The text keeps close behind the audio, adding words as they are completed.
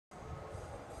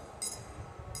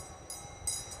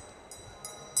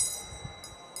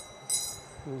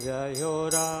Jayo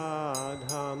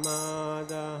Radha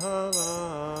Madhava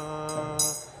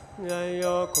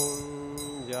Jayo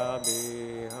Kunja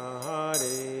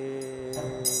Bihari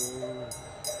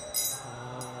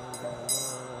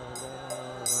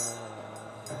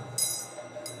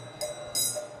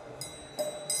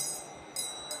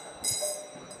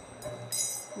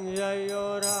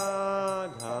Jayo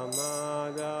Radha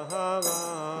Madhava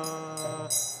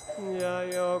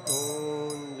Jayo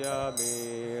Kunja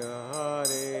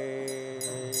Bihari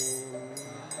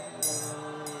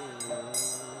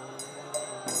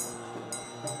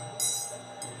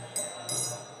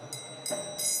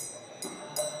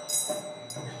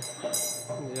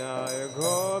Jai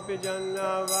Gopi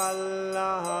Jana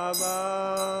Vallabha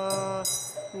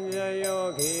Jayo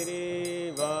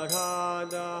Giri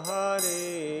Varadhari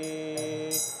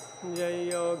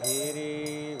Jayo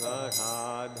Giri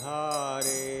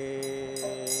Varadhari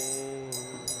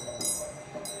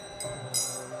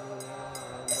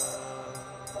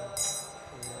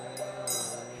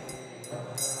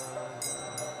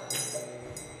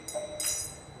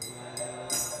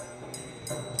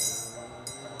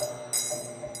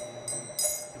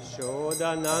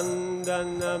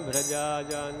Shodanandana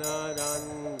Brajajana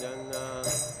Ranjana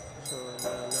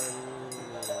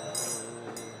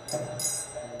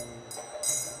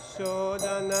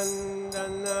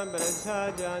Shodanandana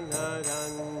Brajajana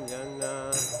Ranjana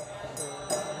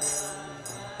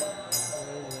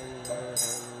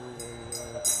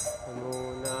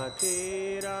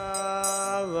Munatira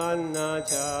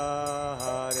Vanachare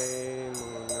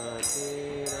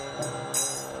Munatira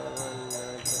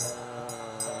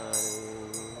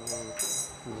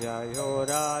Jayo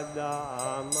Radha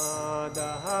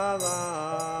Madhava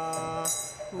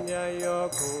Jayo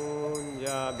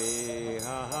Kunja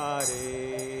Bihari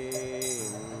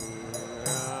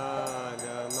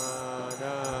Radha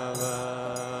Madhava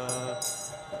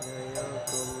Jayo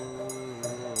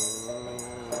Kunja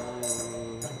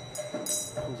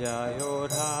Jayo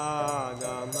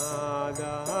Radha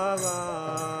Madhava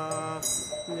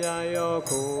Jayo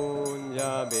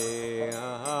Kunja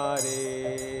Bihari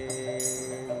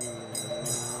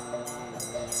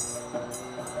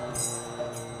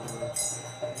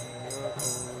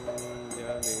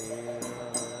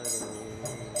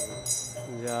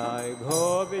Jai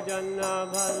Gopi Jana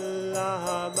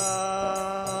Vallabha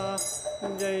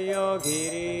Jayo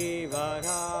Giri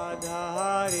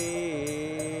Varadhari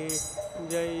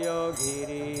Jayo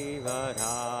Giri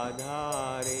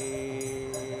Varadhari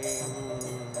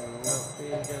Gopi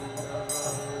Jana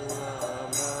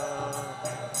Vallabha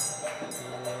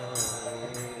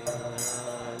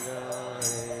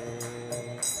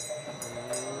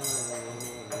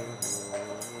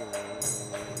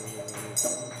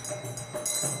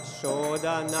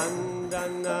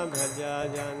Shodanandana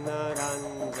Brajajana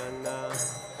Ranjana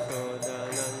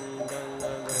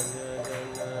Shodanandana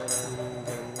Brajajana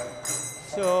Ranjana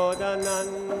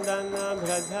Shodanandana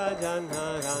Brajajana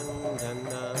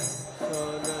Ranjana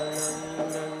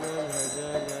Shodanandana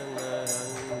Brajajana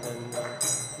Ranjana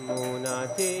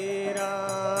Munatira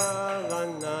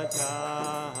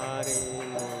Vanachari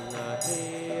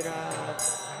Munatira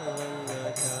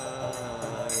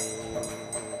Vanachari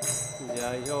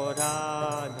Jayo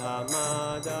Radha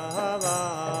Madhava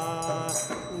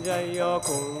Jayo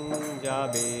Kunja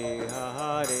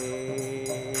Bihari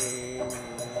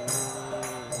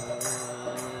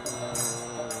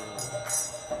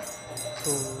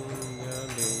Kunja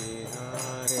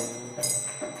Bihari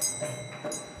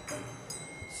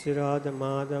Shri Radha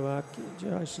Madhava ki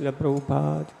jai, Srila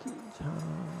Prabhupada ki jai.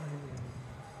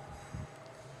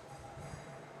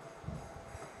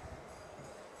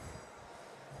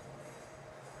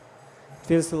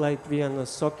 Feels like we are on a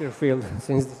soccer field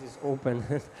since this is open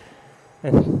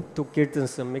and two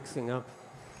kirtans are mixing up.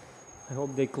 I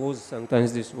hope they close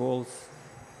sometimes these walls.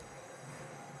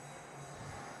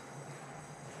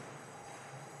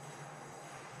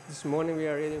 This morning we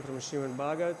are reading from Srimad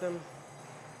Bhagavatam,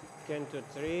 Canto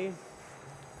 3,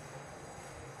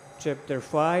 Chapter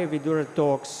 5, Vidura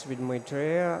talks with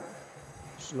Maitreya,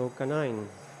 Shloka 9.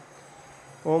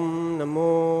 Om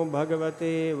Namo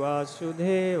Bhagavate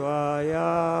Vasudevaya.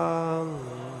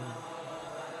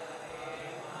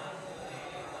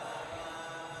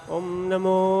 Om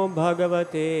Namo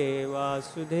Bhagavate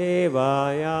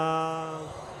Vasudevaya.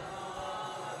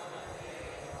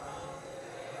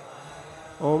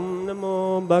 Om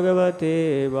Namo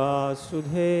Bhagavate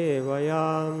Vasudevaya.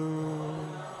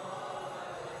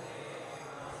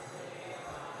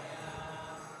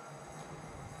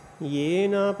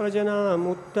 Yena prajānām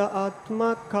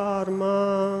ātma-karma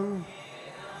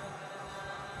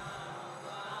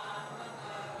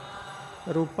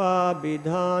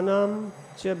rūpābhidhānāṁ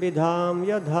ca bhidāṁ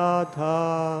vyadhatta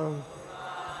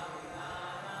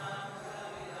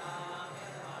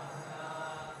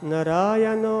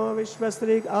nārāyaṇo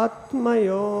viśvasṛg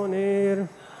ātma-yonir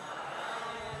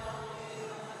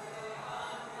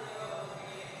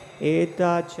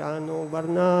etac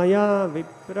varṇaya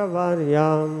vipra-varya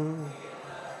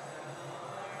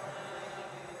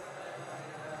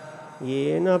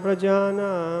yena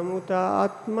prajānām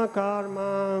ātma-karma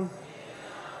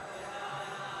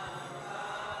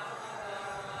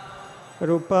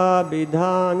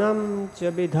rūpābhidhānāṁ ca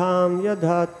bhidāṁ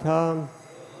vyadhatta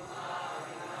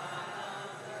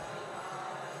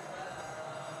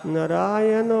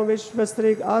nārāyaṇo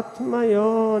viśvasṛg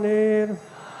ātma-yonir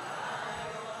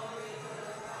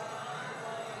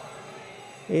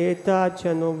etac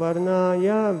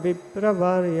varṇaya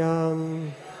vipra-varya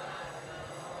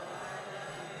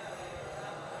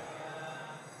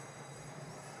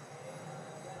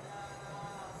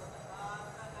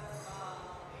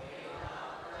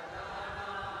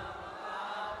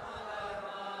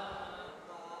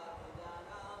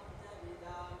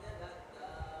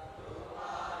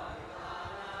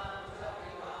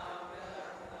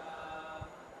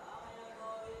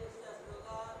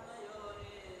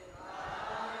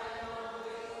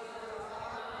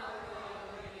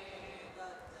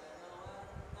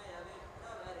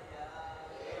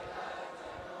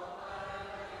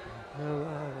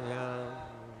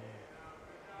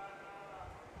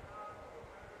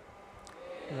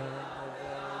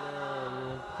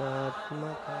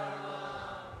ātma-karma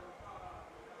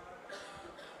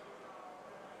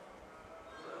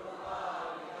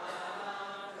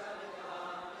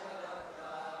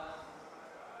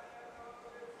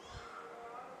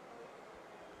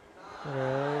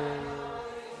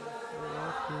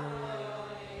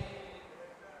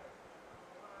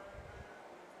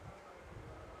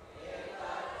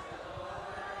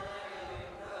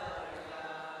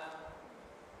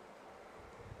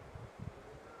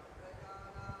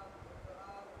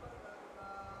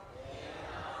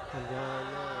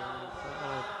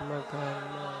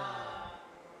ātma-karma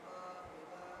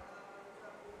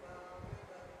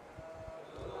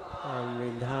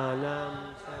abhidhānām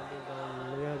ca bhidāṁ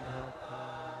vyadhatta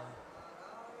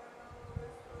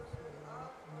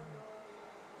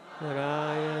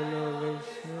nārāyaṇo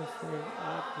viśvasṛk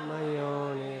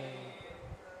ātma-yonir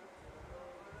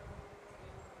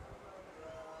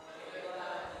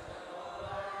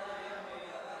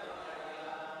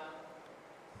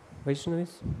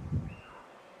Vaishnavis.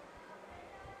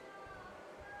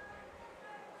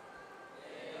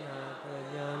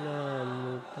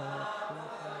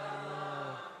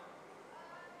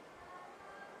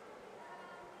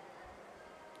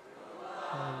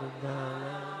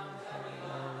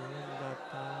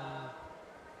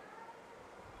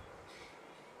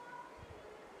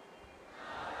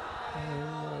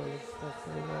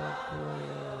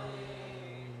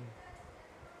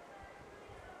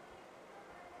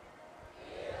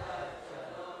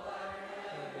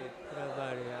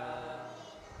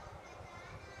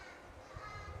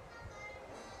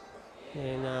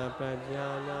 Yena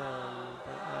prajānām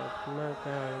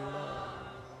ātma-karma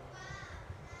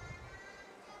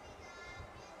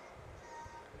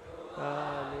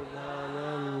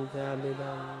abhidhānām ca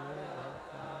bhidāṁ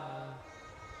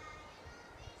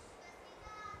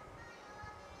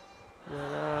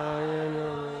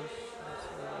nārāyaṇo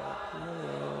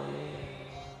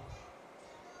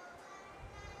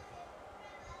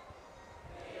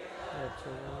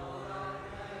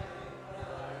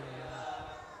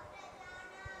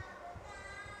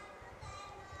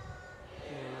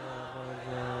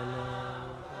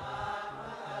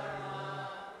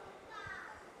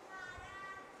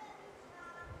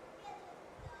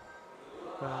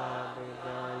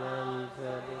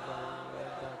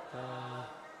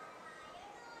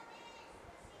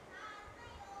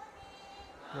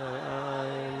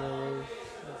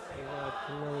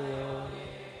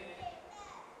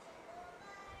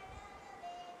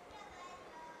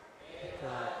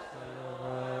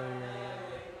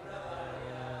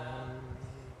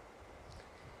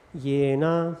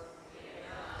yena,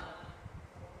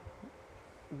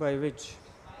 by which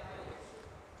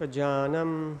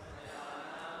prajānām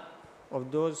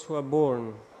of those who are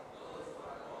born,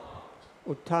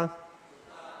 uttha,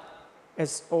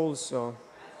 as also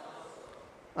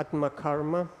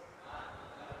ātma-karma,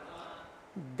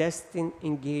 destined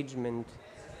engagement,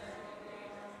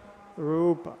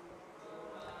 rūpa,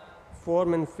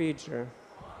 form and feature,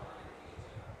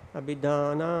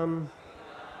 abhidhānām,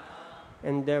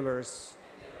 endeavors,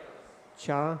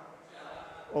 cha,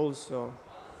 also,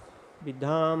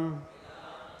 bhidāṁ,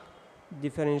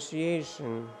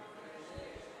 differentiation,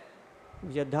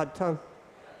 vyadhatta,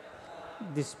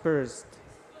 dispersed,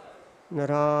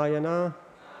 Nārāyaṇa,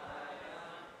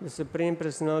 the Supreme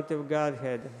Personality of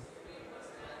Godhead,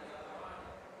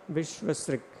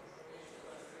 viśvasṛk,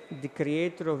 the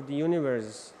creator of the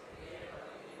universe,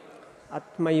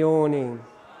 ātma-yoniḥ,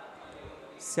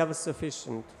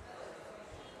 self-sufficient,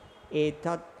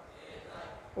 etat,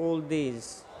 all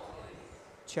these,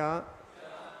 cha,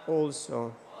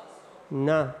 also,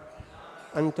 na,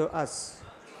 unto us,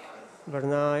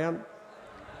 varṇaya,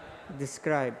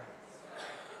 describe,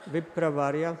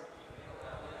 vipra-varya,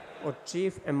 or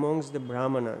chief amongst the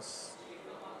brāhmaṇas.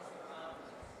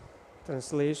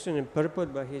 Translation and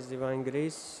purport by His Divine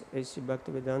Grace, A.C.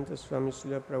 Bhaktivedanta Swami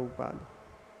Srila Prabhupada.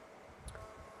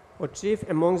 O chief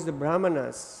amongst the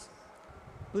brāhmaṇas,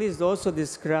 please also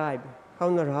describe how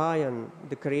Nārāyaṇa,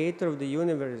 the creator of the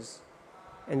universe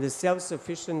and the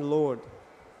self-sufficient Lord,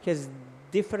 has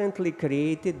differently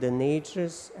created the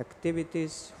natures,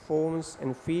 activities, forms,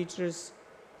 and features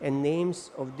and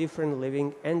names of different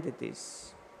living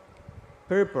entities.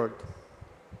 Purport.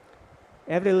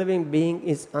 Every living being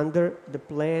is under the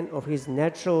plan of his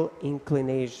natural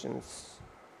inclinations.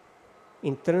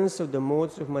 In terms of the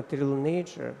modes of material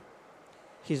nature,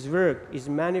 his work is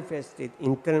manifested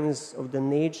in terms of the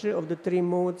nature of the three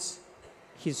modes.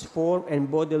 His form and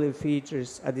bodily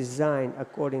features are designed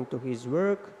according to his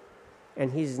work,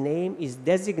 and his name is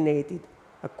designated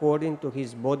according to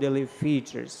his bodily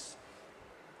features.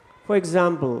 For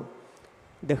example,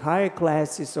 the higher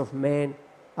classes of man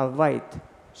are white,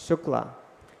 shukla,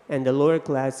 and the lower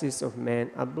classes of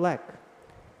man are black.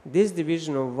 This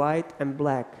division of white and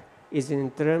black is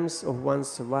in terms of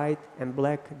one's white and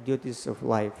black duties of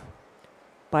life.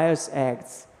 Pious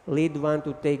acts lead one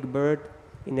to take birth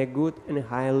in a good and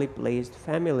highly placed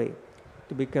family,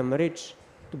 to become rich,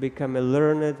 to become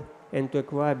learned, and to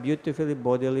acquire beautifully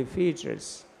bodily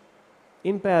features.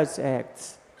 Impious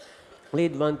acts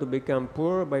lead one to become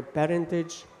poor by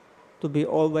parentage, to be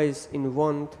always in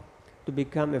want, to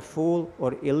become a fool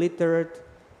or illiterate,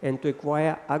 and to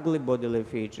acquire ugly bodily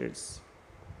features.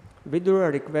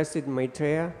 Vidura requested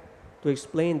Maitreya to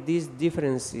explain these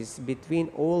differences between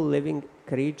all living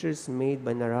creatures made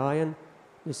by Narayan,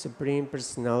 the Supreme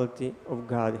Personality of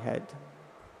Godhead.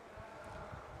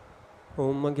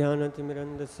 Om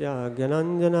Jnana-timirandasya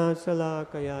Gyananjana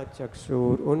Salakaya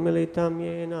Chakshur Unmilitam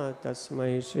Yena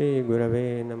Tasmai Shri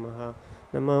Gurave Namaha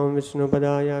Namam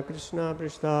Vishnupadaya Krishna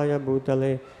Prishtaya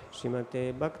Bhutale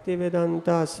Srimate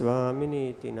Bhaktivedanta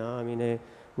Swaminiti Namine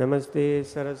Namaste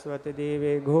Saraswati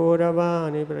Deve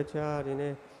Ghoravani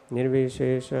Pracharine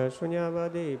Nirvishesha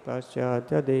Shunyavadi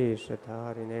Paschatya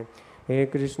Deshatharine He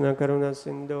Krishna Karuna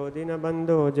Sindho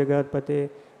Dinabandho Jagatpate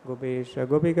Gopesha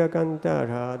Gopika Kanta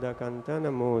Radha Kanta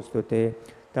Namostute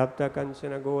Tapta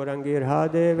Kanchana Gorangi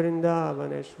Radhe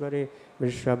Vrindavaneshwari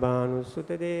Vrishabhanu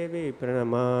Sute Devi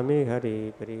Pranamami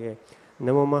Hari Priye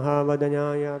Namo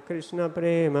Mahavadanyaya Krishna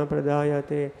Prema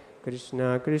Pradayate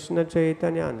Krishna Krishna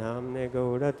Chaitanya Namne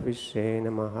Gaurat Vishe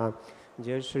Namaha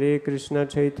Jai Shri Krishna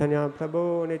Chaitanya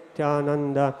Prabhu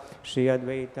Nityananda Shri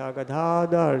Advaita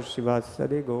Gadadhar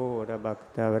Srivasadi Gaura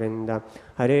Bhakta Vrinda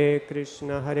Hare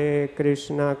Krishna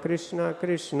Krishna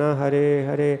Krishna Hare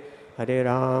Hare Hare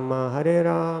Rama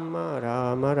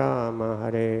Rama Rama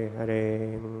Hare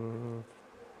Hare.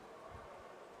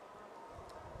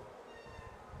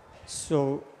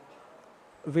 So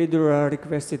Vidura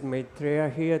requested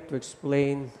Maitreya here to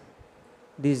explain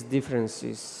these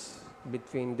differences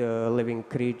between the living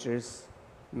creatures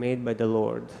made by the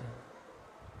Lord.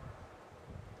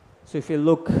 So if you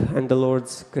look at the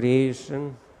Lord's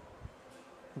creation,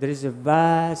 there is a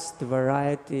vast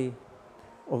variety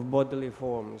of bodily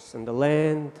forms in the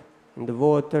land, in the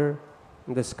water,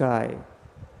 in the sky.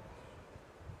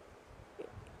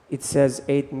 It says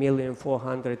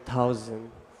 8,400,000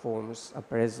 forms are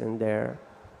present there,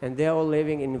 and they are all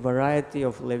living in a variety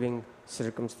of living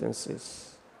circumstances.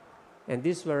 And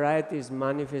this variety is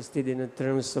manifested in the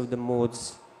terms of the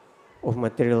modes of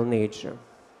material nature.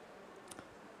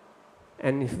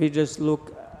 And if we just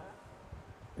look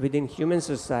within human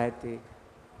society,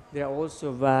 there are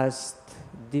also vast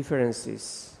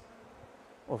differences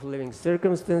of living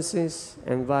circumstances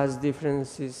and vast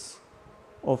differences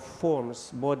of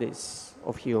forms, bodies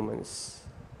of humans.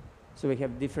 So we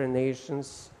have different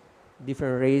nations,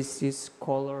 different races,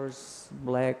 colors,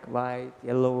 black, white,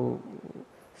 yellow.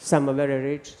 Some are very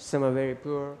rich, some are very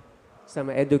poor, some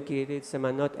are educated, some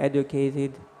are not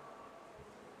educated.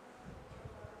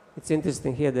 It's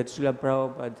interesting here that Srila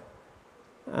Prabhupada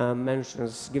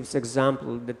gives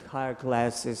example that higher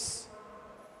classes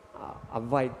are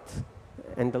white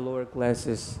and the lower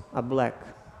classes are black.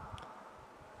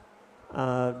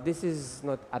 This is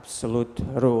not absolute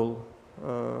rule.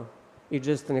 It's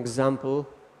just an example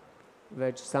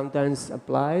which sometimes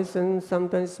applies and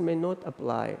sometimes may not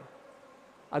apply.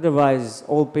 Otherwise,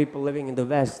 all people living in the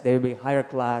West, they will be higher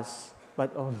class,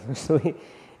 but obviously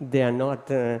they are not.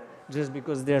 Just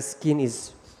because their skin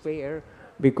is fair,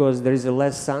 because there is a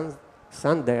less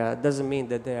sun there, doesn't mean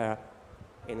that they are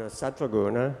in a sattva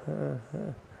guna.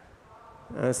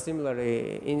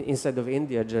 Similarly, inside of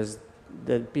India, just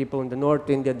the people in the North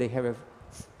India, they have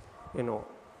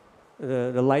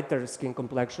the lighter skin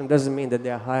complexion. Doesn't mean that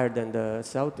they are higher than the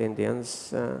South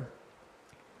Indians.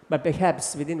 But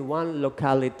perhaps within one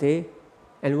locality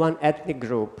and one ethnic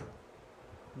group,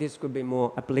 this could be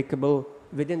more applicable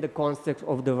within the context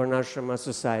of the varnashrama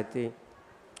society.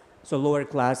 So lower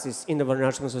classes in the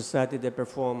varnashrama society, they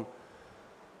perform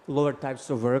lower types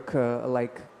of work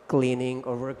like cleaning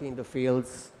or working in the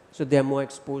fields. So they are more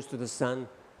exposed to the sun,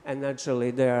 and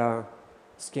naturally their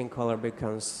skin color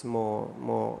becomes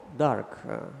more dark.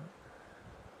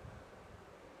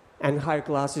 And higher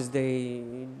classes,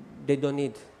 they don't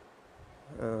need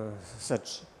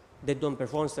they don't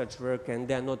perform such work, and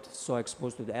they are not so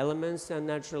exposed to the elements, and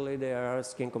naturally their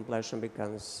skin complexion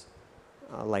becomes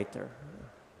lighter.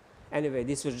 Anyway,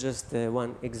 this was just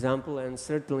one example, and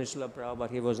certainly Srila Prabhupada,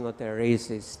 he was not a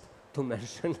racist to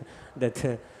mention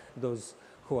that those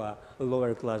who are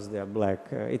lower class, they are black.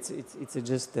 It's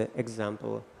just an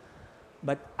example.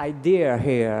 But idea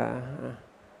here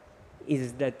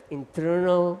is that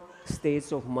internal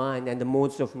states of mind and the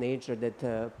modes of nature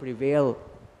that prevail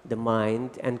the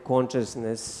mind and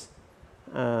consciousness,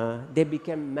 they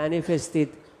become manifested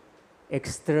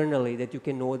externally, that you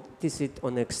can notice it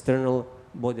on external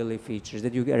bodily features,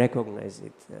 that you recognize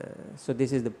it. So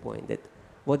this is the point, that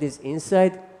what is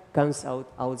inside comes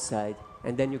out outside,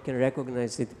 and then you can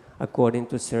recognize it according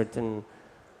to certain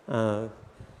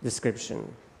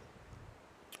description.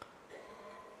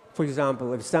 For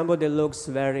example, if somebody looks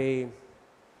very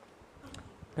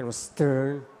kind of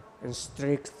stern and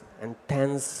strict and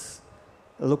tense,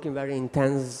 looking very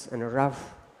intense and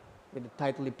rough with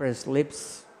tightly pressed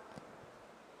lips,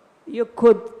 you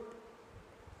could,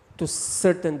 to a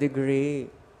certain degree,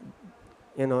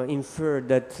 infer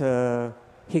that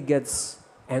he gets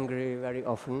angry very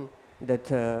often,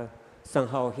 that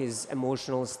somehow his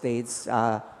emotional states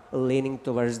are leaning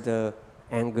towards the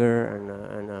anger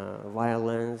and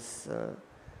violence,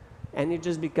 and it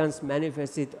just becomes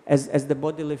manifested as the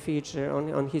bodily feature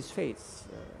on his face.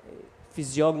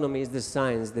 Physiognomy is the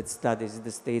science that studies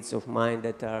the states of mind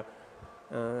that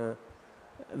are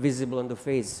visible on the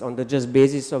face. On the just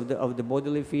basis of the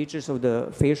bodily features, of the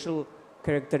facial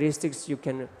characteristics, you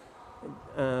can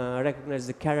recognize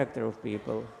the character of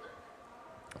people.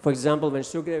 For example, when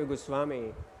Sukadeva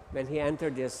Goswami, when he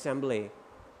entered the assembly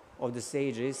of the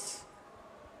sages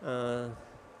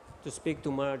to speak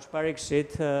to Maharaj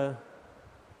Parikshit,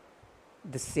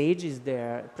 the sages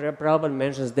there, Prabhupada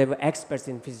mentions they were experts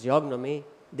in physiognomy.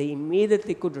 They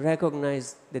immediately could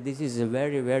recognize that this is a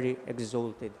very, very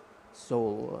exalted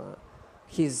soul.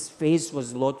 His face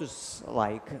was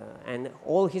lotus-like, and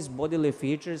all his bodily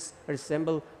features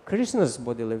resemble Krishna's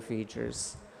bodily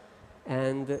features.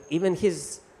 And even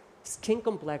his skin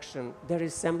complexion, they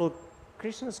resemble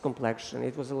Krishna's complexion.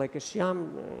 It was like a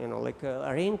shyam, like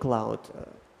a rain cloud.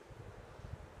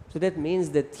 So that means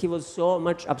that he was so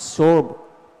much absorbed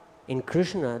in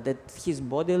Krishna that his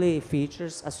bodily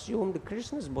features assumed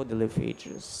Krishna's bodily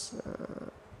features.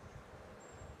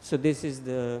 So this is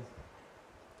the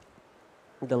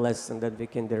lesson that we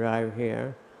can derive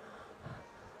here.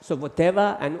 So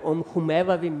whatever and on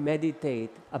whomever we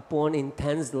meditate upon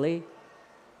intensely,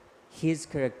 his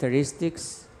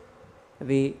characteristics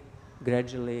we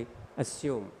gradually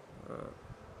assume.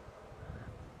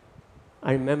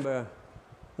 I remember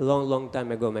a long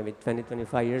time ago, maybe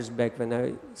 25 years back, when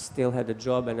I still had a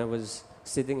job and I was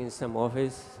sitting in some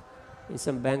office, in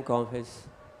some bank office.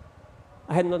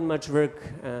 I had not much work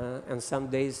on some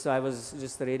days, so I was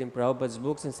just reading Prabhupada's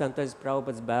books and sometimes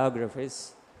Prabhupada's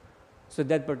biographies. So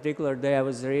that particular day I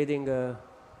was reading,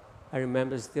 I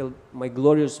remember still, My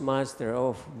Glorious Master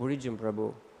of Burijam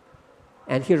Prabhu.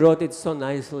 And he wrote it so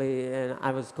nicely, and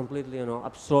I was completely,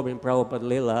 absorbed in Prabhupada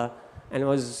Lila, and I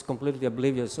was completely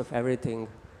oblivious of everything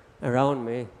around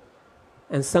me.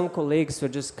 And some colleagues were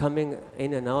just coming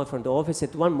in and out from the office.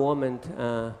 At one moment,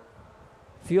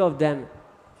 few of them,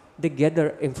 they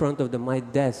gathered in front of my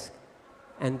desk,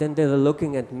 and then they were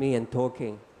looking at me and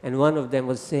talking. And one of them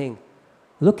was saying,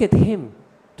 "Look at him.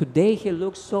 Today he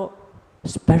looks so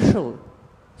special,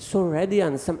 so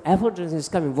radiant, some effulgence is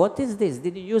coming. What is this?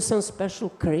 Did you use some special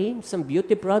cream, some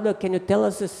beauty product? Can you tell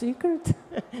us a secret?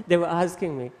 They were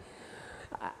asking me.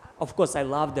 Of course, I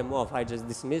laughed them off. I just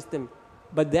dismissed them.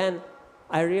 But then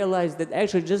I realized that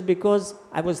actually just because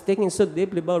I was thinking so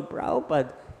deeply about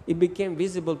Prabhupada, it became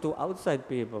visible to outside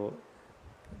people.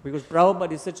 Because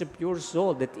Prabhupada is such a pure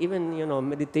soul that even,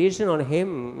 meditation on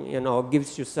him,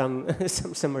 gives you some,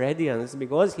 some radiance,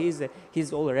 because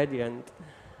he's all radiant.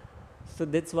 So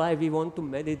that's why we want to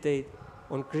meditate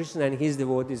on Krishna and his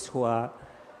devotees who are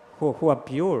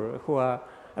pure, who are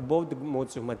above the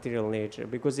modes of material nature,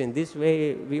 because in this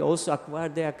way we also acquire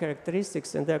their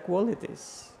characteristics and their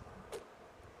qualities.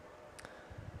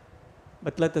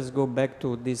 But let us go back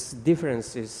to these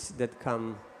differences that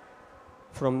come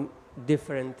from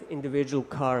different individual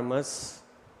karmas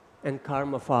and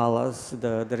karma phalas,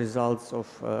 the results of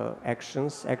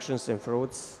actions and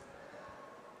fruits.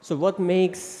 So what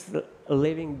makes a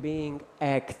living being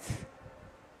act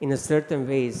in a certain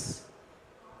ways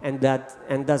and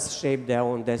thus shape their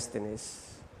own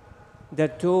destinies? There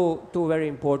are two very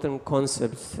important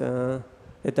concepts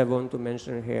that I want to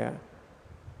mention here.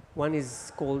 One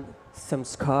is called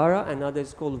samskara, another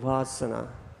is called vasana.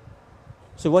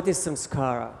 So what is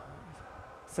samskara?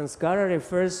 Samskara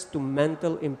refers to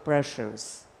mental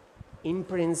impressions,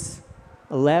 imprints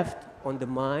left on the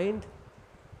mind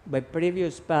by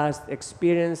previous past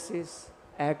experiences,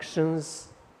 actions,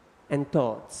 and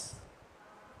thoughts.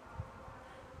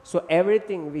 So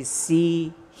everything we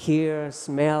see, hear,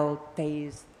 smell,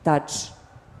 taste, touch,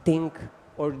 think,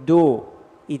 or do,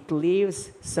 it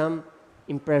leaves some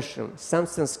impression, some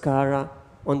samskara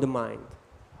on the mind.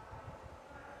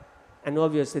 And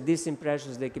obviously these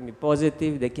impressions, they can be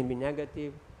positive, they can be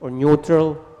negative, or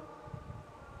neutral,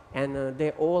 and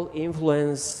they all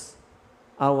influence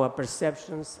our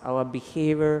perceptions, our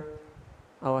behavior,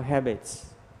 our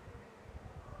habits.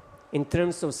 In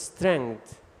terms of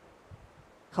strength,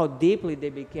 how deeply they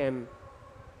became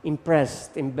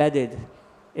impressed, embedded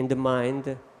in the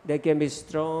mind, they can be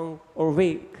strong or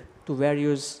weak to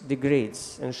various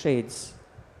degrees and shades.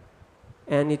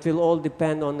 And it will all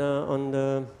depend on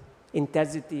the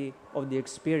intensity of the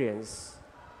experience.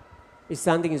 If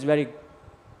something is very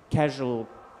casual,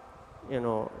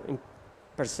 in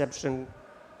perception,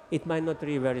 it might not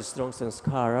be very strong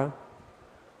samskara.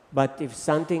 But if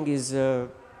something is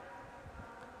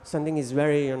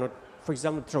very, for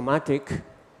example, traumatic,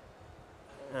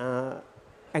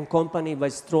 accompanied by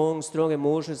strong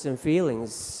emotions and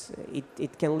feelings,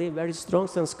 it can leave very strong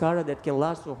samskara that can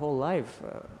last your whole life.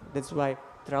 That's why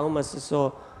traumas is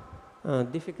so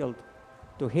difficult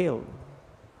to heal.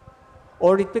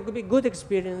 Or it could be good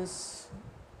experience.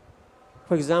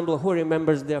 For example, who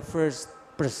remembers their first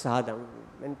prasadam?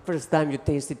 And first time you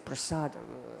tasted prasadam.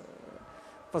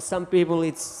 For some people,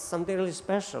 it's something really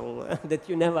special that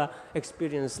you never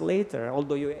experienced later,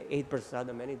 although you ate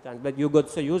prasadam many times, but you got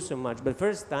so used so much. But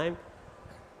first time,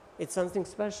 it's something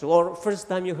special. Or first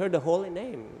time you heard the holy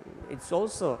name.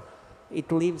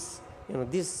 It leaves,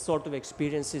 these sort of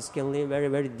experiences can leave very,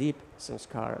 very deep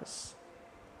samskaras.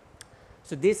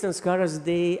 So these samskaras,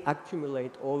 they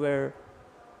accumulate over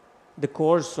the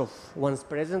course of one's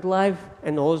present life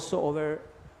and also over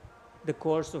the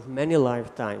course of many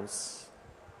lifetimes.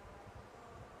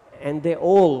 And they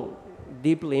all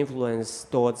deeply influence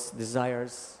thoughts,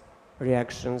 desires,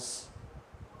 reactions,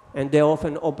 and they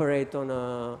often operate on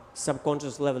a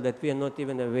subconscious level that we are not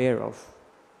even aware of.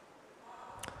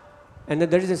 And then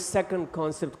there is a second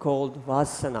concept called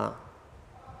vasana.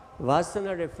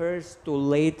 Vasana refers to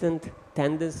latent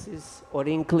tendencies or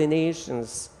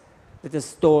inclinations that are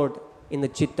stored in the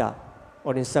citta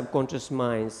or in subconscious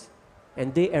minds,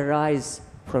 and they arise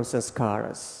from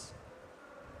sanskaras.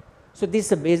 So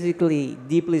these are basically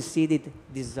deeply seated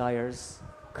desires,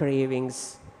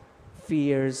 cravings,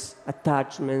 fears,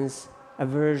 attachments,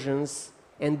 aversions,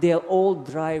 and they'll all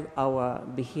drive our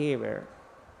behavior.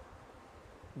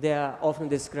 They are often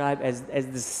described as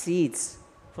the seeds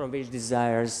from which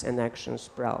desires and actions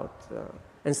sprout.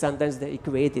 And sometimes they're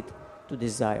equated to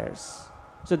desires.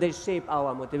 So they shape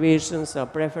our motivations, our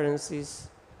preferences,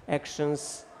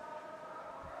 actions.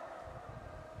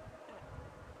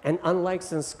 And unlike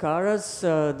sanskaras,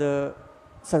 the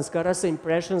sanskaras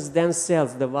impressions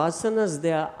themselves, the vasanas,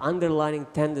 they are underlying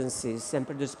tendencies and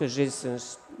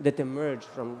predispositions that emerge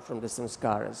from the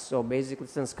sanskaras. So basically,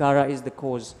 sanskara is the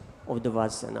cause of the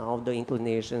vasana, of the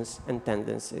inclinations and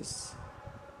tendencies.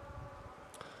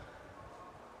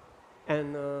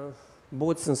 And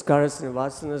both sanskaras and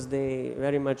vasanas, they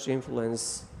very much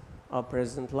influence our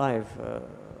present life.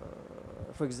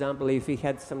 For example, if we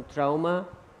had some trauma,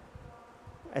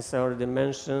 as I already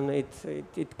mentioned,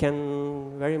 it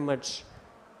can very much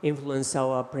influence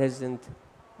our present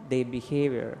day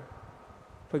behavior.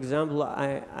 For example,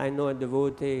 I know a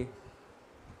devotee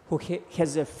who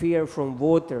has a fear from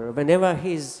water. Whenever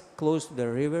he's close to the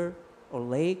river or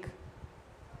lake,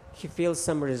 he feels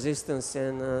some resistance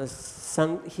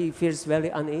and he feels very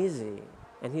uneasy,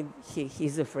 and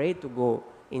he's afraid to go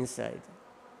inside.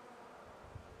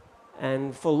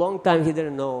 And for a long time he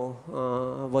didn't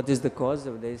know what is the cause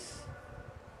of this.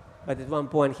 But at one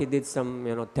point he did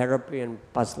some therapy and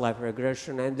past life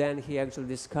regression, and then he actually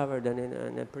discovered that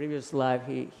in a previous life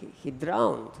he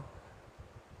drowned.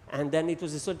 And then it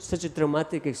was such a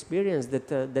traumatic experience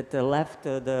that left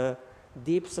the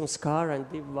deep samskara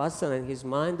and deep vasana in his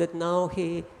mind, that now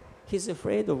he's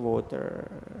afraid of water.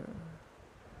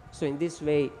 So in this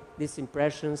way, these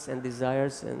impressions and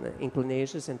desires and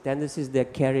inclinations and tendencies, they're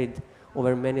carried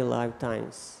over many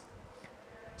lifetimes.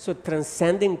 So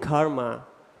transcending karma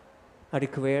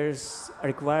requires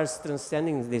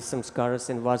transcending these samskaras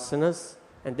and vasanas,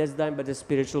 and that's done by the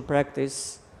spiritual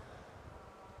practice.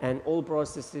 And all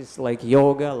processes like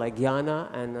yoga, like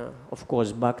yena, and of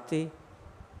course bhakti,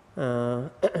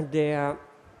 they're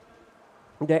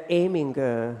aiming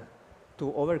to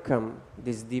overcome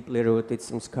these deeply rooted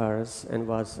samskaras and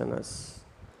vasanas.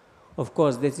 Of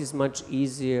course, this is much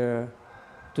easier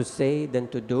to say than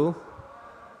to do.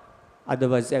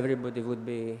 Otherwise, everybody would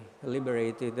be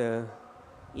liberated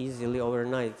easily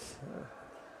overnight.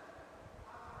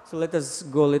 So let us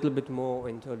go a little bit more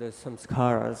into the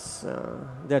samskaras.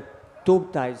 There are two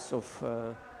types of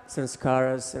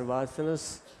samskaras and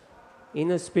vasanas: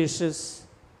 inauspicious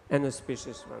and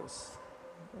auspicious ones.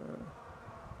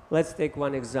 Let's take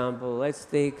one example. Let's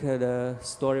take the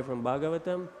story from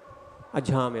Bhagavatam, a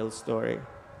Jamil story.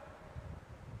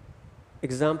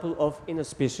 Example of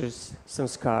inauspicious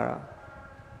samskara.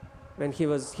 When he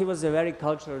was a very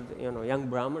cultured, young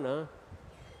brahmana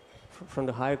from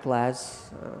the higher class.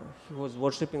 He was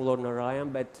worshipping Lord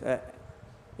Nārāyaṇa, but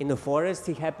in the forest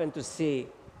he happened to see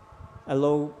a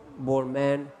low-born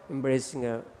man embracing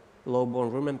a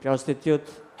low-born woman prostitute,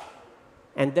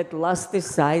 and that lusty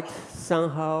sight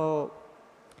somehow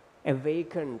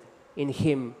awakened in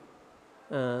him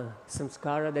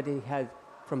samskara that he had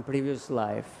from previous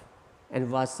life and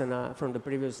vasana from the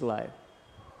previous life.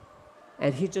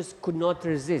 And he just could not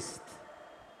resist.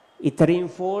 It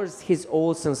reinforced his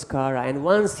old samskara, and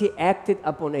once he acted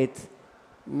upon it,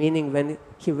 meaning when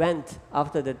he went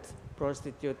after that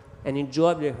prostitute and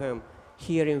enjoyed with him,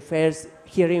 he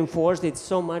reinforced it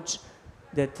so much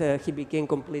that he became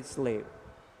complete slave.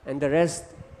 And the rest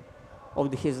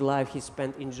of his life he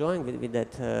spent enjoying with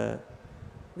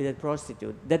that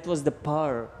prostitute. That was the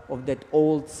power of that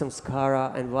old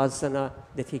samskara and vasana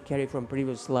that he carried from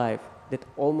previous life, that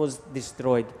almost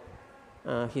destroyed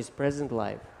his present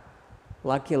life.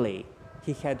 Luckily,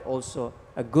 he had also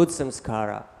a good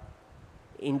samskara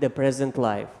in the present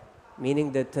life,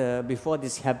 meaning that before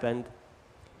this happened,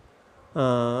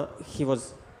 he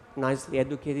was nicely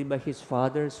educated by his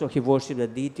father, so he worshipped the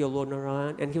deity of Lord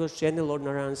Nārāyaṇa, and he was chanting Lord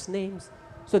Nārāyaṇa's names.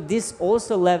 So this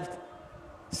also left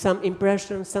some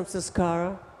impression, some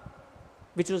samskara,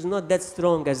 which was not that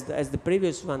strong as the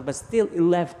previous one, but still it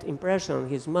left impression on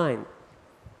his mind.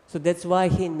 So that's why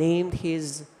he named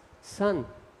his son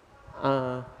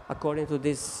according to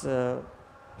this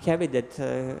habit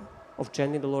of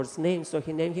chanting the Lord's name. So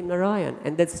he named him Nārayaṇa,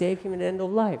 and that saved him in the end of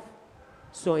life.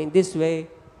 So in this way,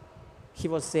 he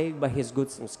was saved by his good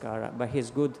samskara, by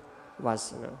his good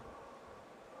vasana.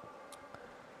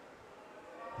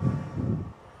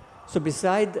 So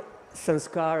beside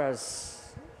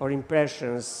sanskaras or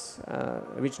impressions,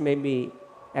 which may be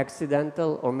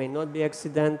accidental or may not be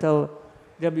accidental,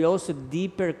 there will be also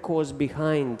deeper cause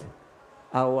behind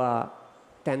our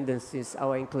tendencies,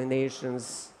 our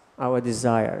inclinations, our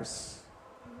desires.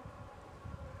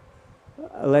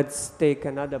 Let's take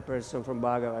another person from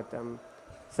Bhagavatam,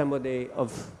 somebody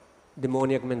of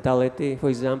demoniac mentality, for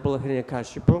example,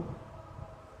 Hiranyakashipu.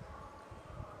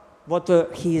 What were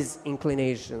his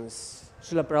inclinations?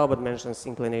 Srila Prabhupada mentions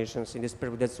inclinations in this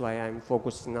purpose. That's why I'm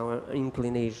focusing now on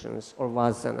inclinations or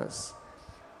vasanas.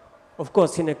 Of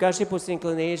course, Hiranyakashipu's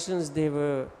inclinations, they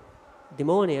were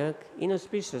demoniac,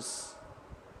 inauspicious.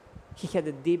 He had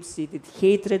a deep-seated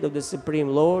hatred of the Supreme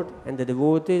Lord and the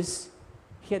devotees.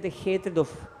 He had a hatred of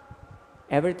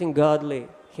everything godly,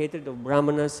 hatred of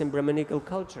brāhmaṇas and brahmanical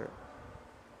culture.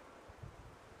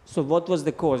 So what was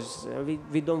the cause?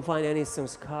 We don't find any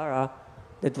samskara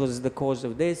that was the cause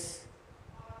of this.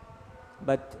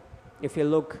 But if you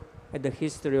look at the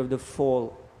history of the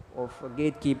fall of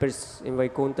gatekeepers in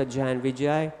Vaikuntha, Jaya and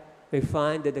Vijay, we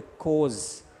find that the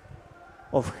cause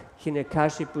of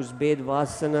Hiranyakashipu's bad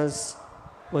vasanas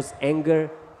was anger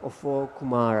of 4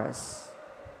 Kumaras.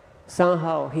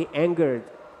 Somehow he angered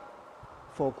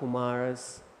 4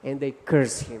 Kumaras and they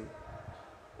cursed him.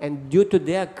 And due to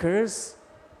their curse,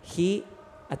 he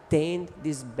attained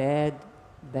these bad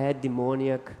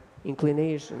demoniac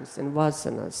inclinations and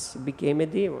vasanas. He became a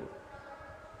demon.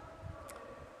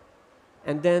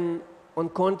 And then, on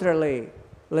contrary,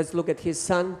 let's look at his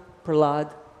son,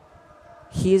 Prahlad.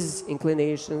 His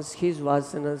inclinations, his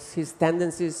vasanas, his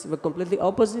tendencies were completely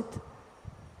opposite.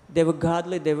 They were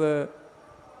godly, they were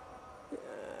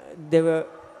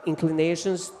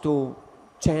inclinations to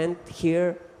chant,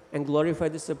 hear, and glorify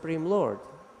the Supreme Lord.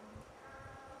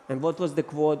 And what was the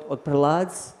quote of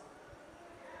Prahlad's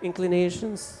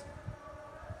inclinations?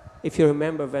 If you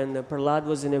remember, when Prahlad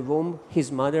was in a womb,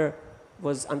 his mother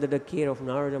was under the care of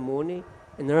Narada Muni,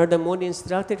 and Narada Muni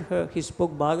instructed her. He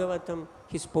spoke Bhagavatam,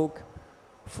 he spoke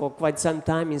for quite some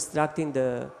time, instructing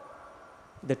the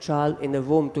child in the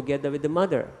womb together with the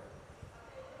mother.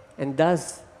 And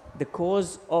thus, the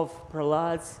cause of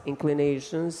Prahlad's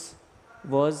inclinations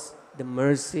was the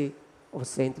mercy of a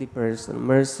saintly person,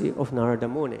 mercy of Narada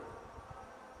Muni.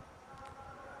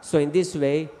 So in this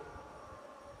way,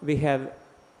 we have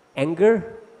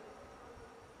anger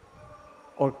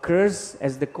or curse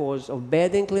as the cause of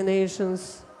bad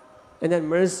inclinations, and then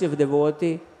mercy of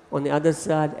devotee on the other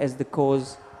side as the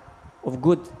cause of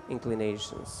good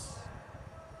inclinations.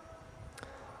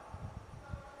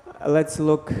 Let's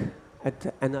look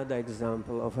at another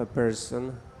example of a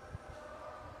person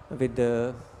with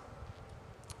the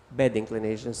bad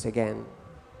inclinations again.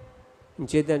 In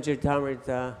Chaitanya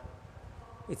Charitamrita,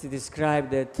 it's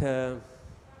described that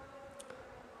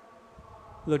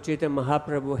Lord Chaitanya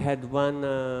Mahaprabhu had one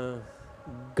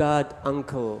god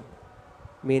uncle,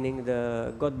 meaning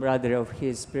the god brother of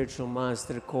his spiritual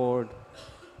master, called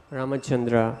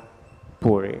Ramachandra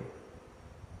Puri.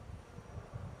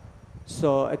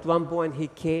 So at one point he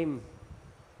came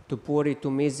to Puri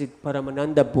to visit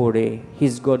Paramananda Puri,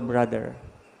 his god brother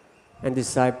and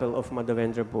disciple of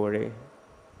Madhavendra Puri.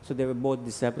 So they were both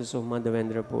disciples of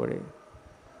Madhavendra Puri.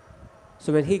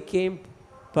 So when he came,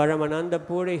 Paramananda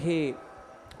Puri, he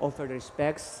offered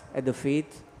respects at the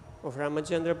feet of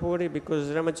Ramachandra Puri, because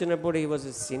Ramachandra Puri was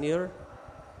a senior,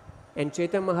 and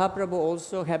Chaitanya Mahaprabhu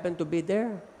also happened to be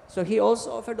there. So he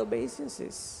also offered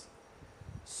obeisances.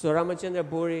 So Ramachandra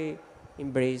Puri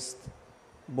embraced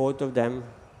both of them.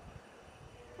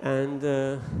 And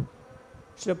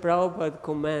Srila Prabhupada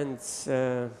comments,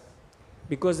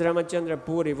 because Ramachandra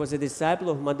Puri was a disciple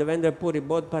of Madhavendra Puri,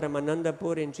 both Paramananda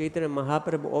Puri and Chaitanya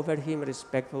Mahaprabhu offered him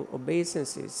respectful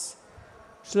obeisances.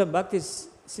 Srila Bhakti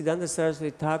Siddhanta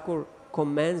Saraswati Thakur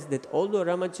comments that although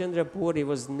Ramachandra Puri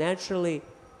was naturally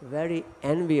very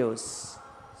envious,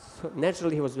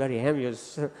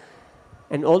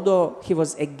 and although he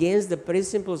was against the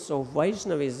principles of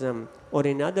Vaishnavism, or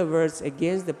in other words,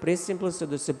 against the principles of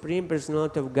the Supreme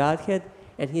Personality of Godhead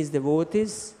and his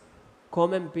devotees,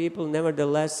 common people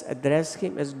nevertheless addressed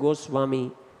him as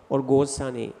Goswami or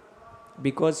Gosani,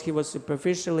 because he was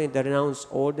superficially in the renounced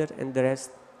order and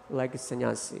dressed like a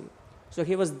sannyasi. So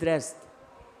he was dressed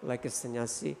like a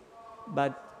sannyasi,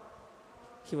 but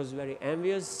he was very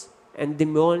envious and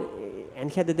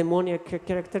had the demoniac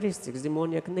characteristics,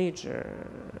 demoniac nature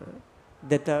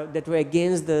that were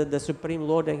against the Supreme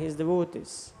Lord and his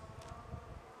devotees.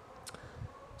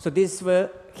 So these were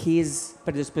his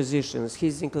predispositions,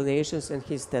 his inclinations, and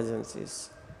his tendencies.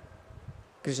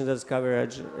 Krishnadas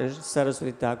Kaviraj and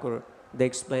Saraswati Thakur, they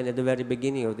explained at the very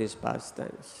beginning of these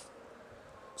pastimes.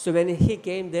 So when he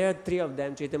came there, 3 of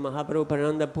them, Chaitanya Mahaprabhu,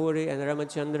 Paramananda Puri, and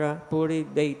Ramachandra Puri,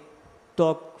 they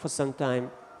talked for some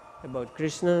time about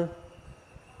Krishna.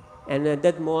 And at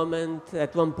that moment,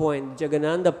 at one point,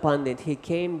 Jagannatha Pandit, he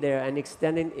came there and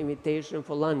extended invitation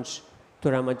for lunch to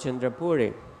Ramachandra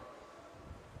Puri.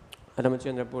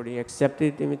 Ramachandra Puri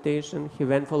accepted the invitation. He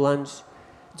went for lunch.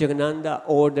 Jagannatha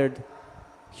ordered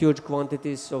huge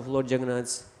quantities of Lord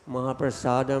Jagannath's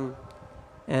Mahaprasadam,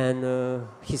 and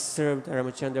he served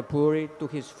Ramachandra Puri to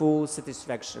his full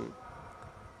satisfaction.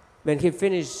 When he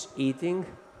finished eating,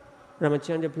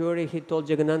 Ramachandra Puri, he told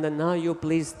Jagannatha, now you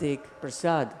please take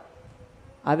prasad.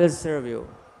 I will serve you.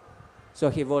 So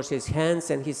he washed his hands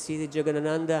and he seated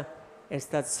Jagannatha and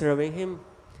started serving him.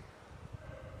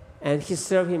 And he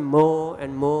served him more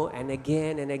and more and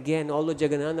again. Although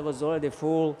Jagannatha was already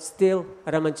full, still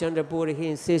Ramachandra Puri, he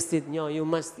insisted, no, you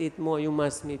must eat more, you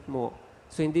must eat more.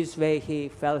 So in this way, he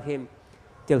fed him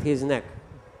till his neck.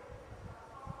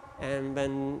 And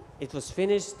when it was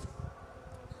finished,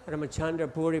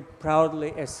 Ramachandra Puri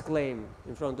proudly exclaimed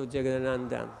in front of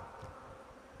Jagannatha,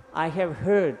 I have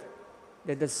heard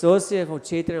that the associates of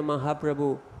Chaitanya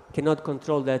Mahaprabhu cannot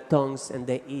control their tongues and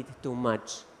they eat too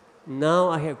much. Now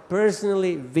I have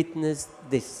personally witnessed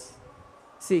this.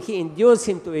 See, he induced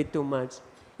him to eat too much,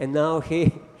 and now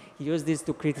he used this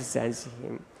to criticize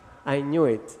him. I knew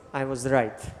it. I was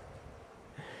right.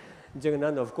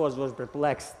 Jagannatha, of course, was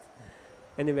perplexed.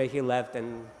 Anyway, he left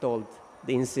and told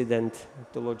the incident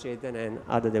to Lord Chaitanya and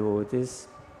other devotees.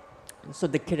 So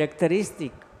the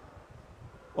characteristic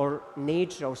or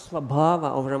nature or svabhava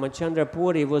of Ramachandra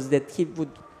Puri was that he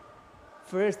would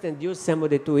first induce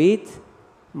somebody to eat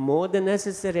more than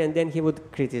necessary, and then he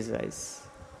would criticize.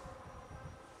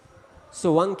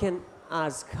 So one can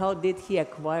ask, how did he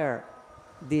acquire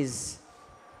this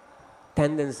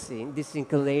tendency, this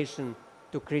inclination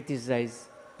to criticize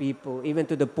people, even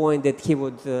to the point that he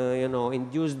would,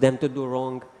 induce them to do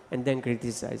wrong and then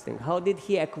criticize them? How did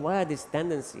he acquire this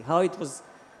tendency? How it was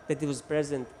that it was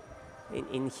present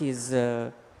in his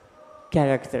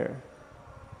character?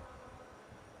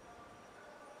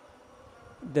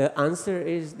 The answer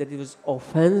is that it was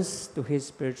offense to his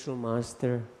spiritual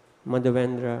master,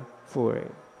 Madhavendra Puri.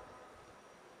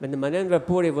 When the Madhavendra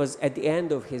Puri was at the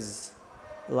end of his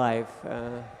life,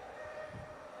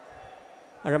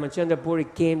 Ramachandra Puri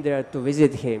came there to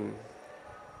visit him,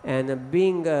 and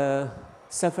being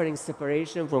suffering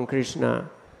separation from Krishna,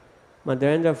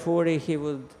 Madhavendra Puri, he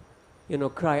would,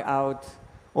 cry out,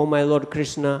 "Oh my Lord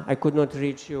Krishna, I could not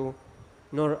reach you,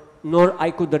 nor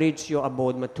I could reach your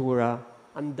abode Mathura.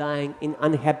 I'm dying in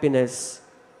unhappiness."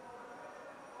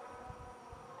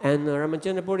 And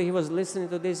Ramachandra Puri, he was listening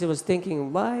to this, he was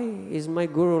thinking, why is my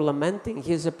guru lamenting?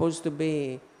 He's supposed to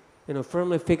be,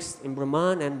 firmly fixed in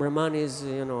Brahman, and Brahman is,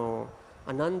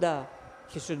 Ananda.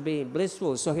 He should be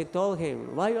blissful. So he told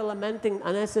him, why are you lamenting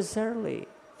unnecessarily?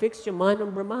 Fix your mind on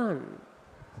Brahman.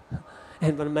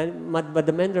 And when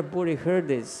Madhavendra Puri heard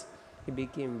this, he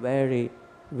became very,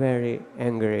 very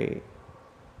angry.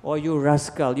 "Oh, you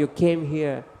rascal, you came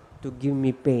here to give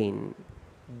me pain.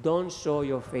 Don't show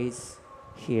your face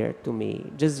here to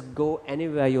me. Just go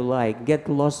anywhere you like. Get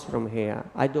lost from here.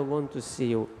 I don't want to see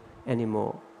you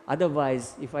anymore.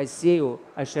 Otherwise, if I see you,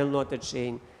 I shall not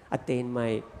attain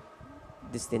my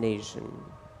destination."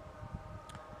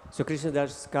 So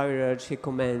Krishnadas Kaviraj, he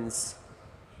comments,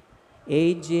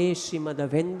 "Eje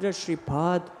Srimadavendra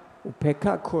Shripad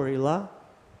Upeka Korila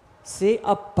Se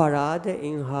Aparade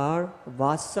Inhar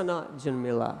Vasana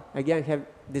Janmila." Again, have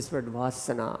this word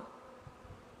Vasana.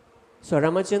 So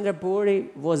Ramachandra Puri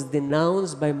was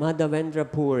denounced by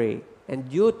Madhavendra Puri, and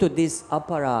due to this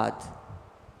aparad,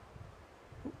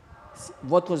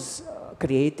 what was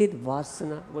created?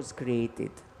 Vasana was created.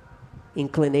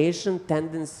 Inclination,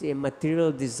 tendency, and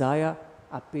material desire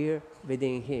appear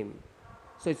within him.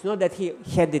 So it's not that he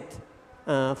had it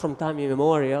from time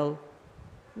immemorial.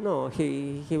 No,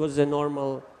 he was a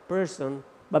normal person,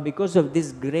 but because of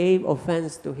this grave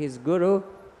offense to his guru,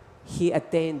 he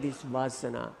attained this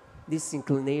vasana, this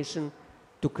inclination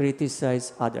to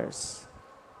criticize others.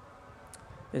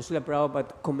 And Srila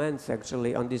Prabhupada comments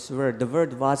actually on this word. The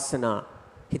word vasana,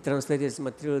 he translated as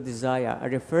material desire,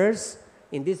 refers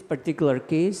in this particular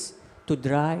case to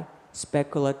dry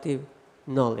speculative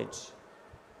knowledge.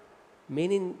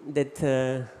 Meaning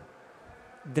that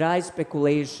dry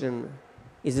speculation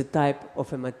is a type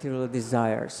of a material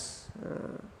desires.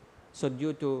 So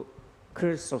due to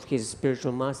curse of his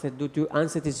spiritual master, due to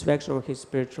unsatisfaction of his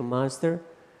spiritual master,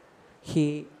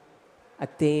 he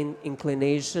attained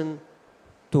inclination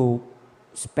to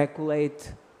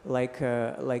speculate like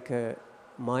a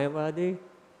Mayavadi,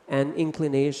 and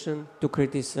inclination to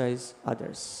criticize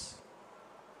others.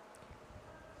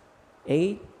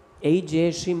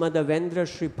 A.J. Srimadavendra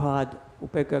Shripad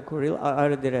Upeka Kuril, I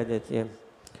already read it, yeah.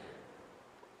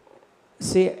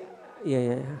 See,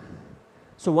 yeah.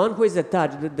 So one who is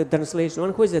attached, the translation,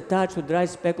 one who is attached to dry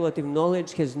speculative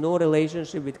knowledge has no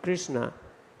relationship with Krishna.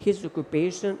 His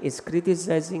occupation is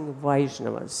criticizing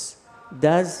Vaishnavas.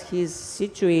 Thus, he is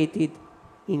situated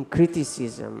in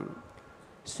criticism.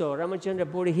 So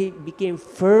Ramachandra Puri, he became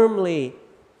firmly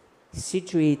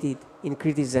situated in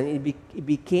criticism. It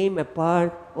became a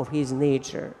part of his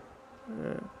nature.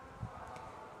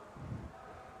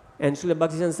 And Srila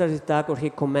Bhaktisiddhanta Saraswati Thakur, he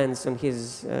comments on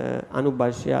his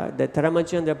Anubhashya that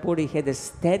Ramachandra Puri had a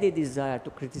steady desire to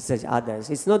criticize others.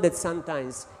 It's not that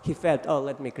sometimes he felt, oh,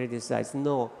 let me criticize.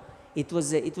 No, it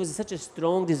was such a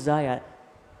strong desire.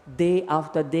 Day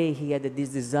after day he had this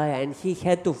desire, and he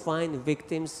had to find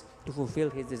victims to fulfill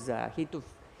his desire. He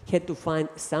had to find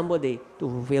somebody to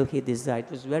fulfill his desire. It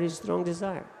was a very strong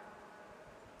desire.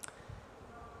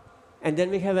 And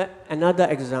then we have another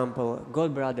example,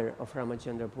 god brother of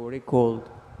Ramachandra Puri, called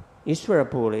Ishvara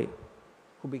Puri.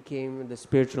 who became the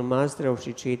spiritual master of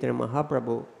Sri Chaitanya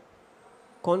Mahaprabhu.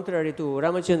 Contrary to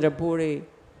Ramachandra Puri,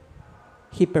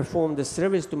 he performed the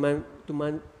service to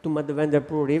Madhavendra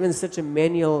Puri, even such a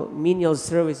menial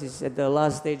services at the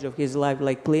last stage of his life,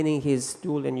 like cleaning his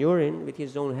stool and urine with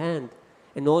his own hand.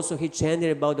 And also he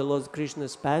chanted about the Lord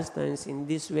Krishna's pastimes. In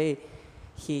this way,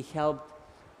 he helped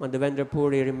Madhavendra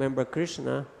Puri remember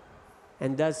Krishna,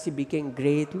 and thus he became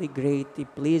greatly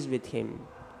pleased with him.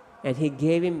 And he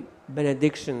gave him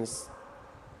benedictions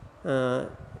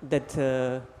that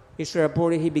Ishvara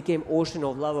Puri, he became ocean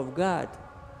of love of God.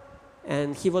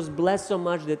 And he was blessed so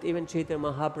much that even Chaitanya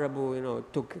Mahaprabhu,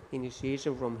 took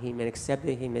initiation from him and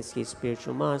accepted him as his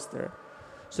spiritual master.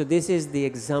 So this is the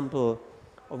example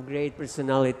of great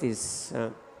personalities,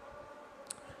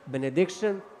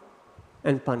 benediction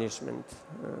and punishment.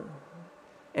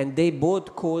 And they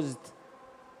both caused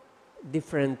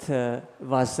different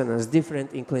vasanas,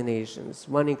 different inclinations.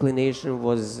 One inclination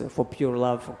was for pure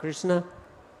love for Krishna,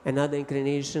 another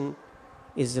inclination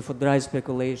is for dry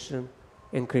speculation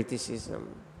and criticism.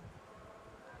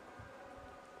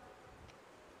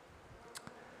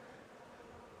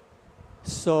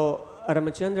 So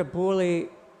Ramachandra Puri,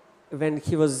 when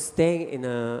he was staying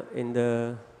in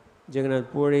the Jagannath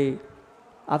Puri,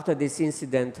 after this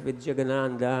incident with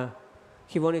Jagannatha,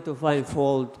 he wanted to find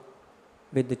fault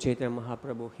with the Chaitanya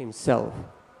Mahaprabhu himself.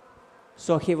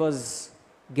 So he was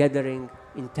gathering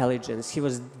intelligence. He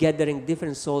was gathering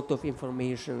different sort of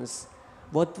informations.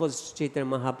 What was Chaitanya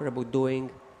Mahaprabhu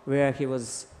doing? Where he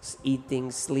was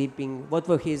eating, sleeping? What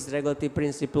were his regulative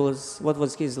principles? What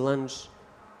was his lunch?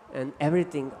 And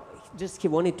everything. Just he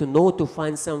wanted to know, to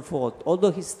find some fault.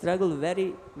 Although he struggled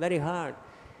very, very hard,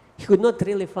 he could not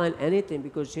really find anything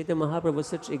because Chaitanya Mahaprabhu was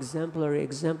such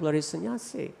exemplary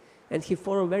sannyasi. And he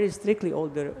followed very strictly all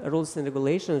the rules and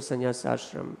regulations of sannyasa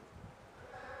ashram.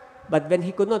 But when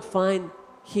he could not find,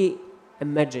 he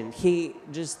imagined. He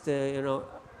just,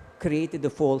 created the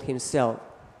fault himself.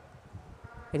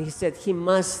 And he said he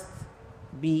must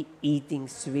be eating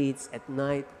sweets at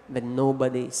night when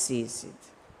nobody sees it.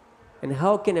 And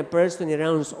how can a person in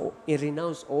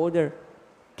renounced order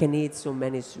can eat so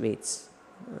many sweets?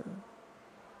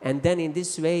 And then in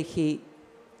this way he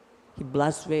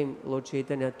blasphemed Lord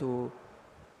Chaitanya to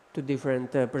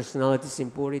different personalities in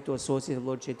Puri, to associate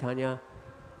Lord Chaitanya.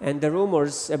 And the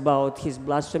rumors about his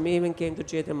blasphemy even came to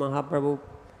Chaitanya Mahaprabhu,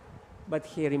 but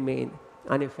he remained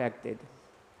unaffected.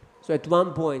 So at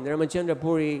one point, Ramachandra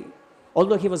Puri,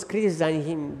 although he was criticizing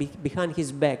him behind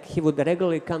his back, he would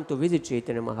regularly come to visit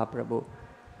Chaitanya Mahaprabhu.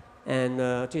 And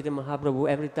Chaitanya Mahaprabhu,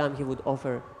 every time he would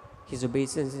offer his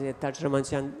obeisance and touch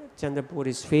Ramachandra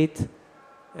Puri's feet,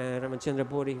 Ramachandra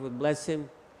Puri would bless him,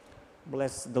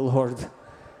 bless the Lord.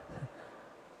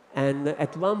 And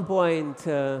at one point,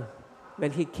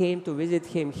 when he came to visit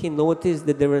him, he noticed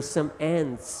that there were some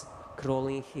ants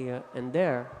crawling here and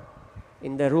there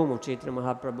in the room of Chaitanya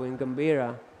Mahaprabhu in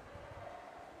Gambhira.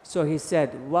 So he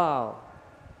said, wow,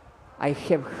 I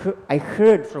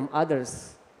heard from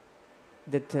others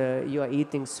that you are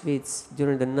eating sweets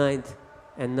during the night,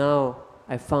 and now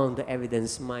I found the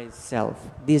evidence myself.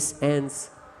 These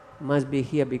ants must be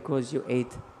here because you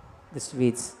ate the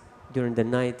sweets during the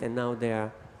night, and now they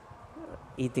are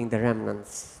eating the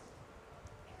remnants.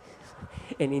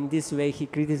 And in this way, he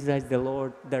criticized the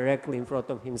Lord directly in front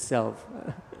of himself.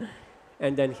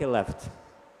 And then he left.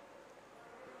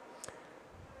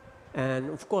 And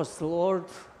of course, the Lord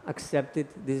accepted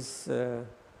this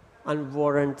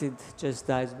unwarranted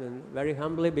chastisement very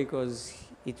humbly, because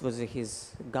it was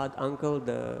his god uncle,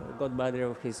 the godbrother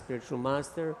of his spiritual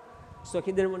master. So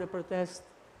he didn't want to protest.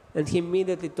 And he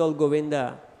immediately told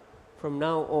Govinda, from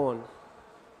now on,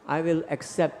 I will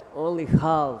accept only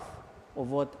half of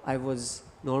what I was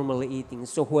normally eating.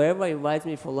 So whoever invites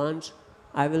me for lunch,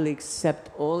 I will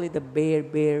accept only the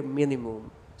bare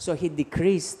minimum. So he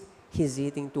decreased his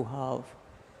eating to half.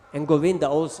 And Govinda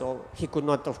also, he could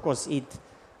not, of course, eat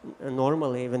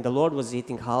normally when the Lord was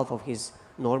eating half of his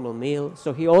normal meal.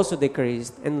 So he also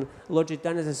decreased. And Lord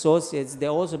Chaitanya's associates, they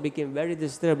also became very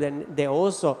disturbed, and they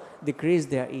also decreased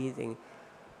their eating.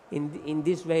 In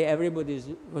this way, everybody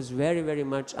was very, very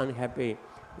much unhappy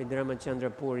with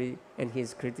Ramachandra Puri and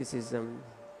his criticism.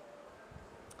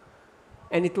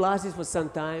 And it lasted for some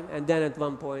time, and then at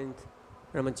one point,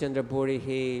 Ramachandra Puri,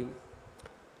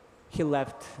 he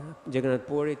left Jagannath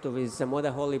Puri to visit some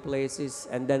other holy places,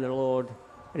 and then the Lord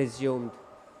resumed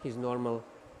his normal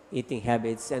eating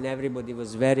habits, and everybody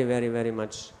was very, very, very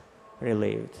much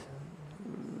relieved.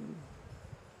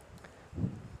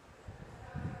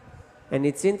 And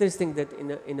it's interesting that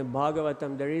in the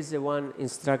Bhagavatam there is one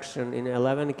instruction in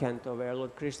 11th canto where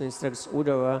Lord Krishna instructs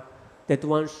Uddhava that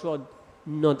one should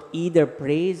not either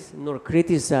praise nor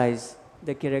criticize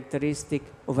the characteristic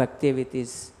of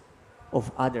activities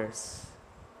of others.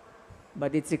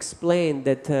 But it's explained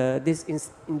that this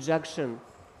injunction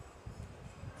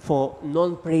for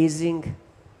non-praising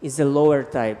is a lower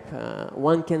type.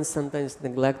 One can sometimes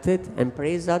neglect it and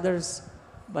praise others,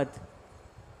 but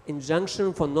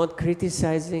injunction for not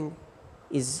criticizing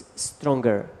is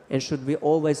stronger and should be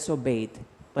always obeyed.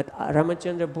 But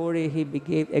Ramachandra Puri, he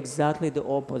gave exactly the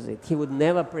opposite. He would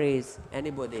never praise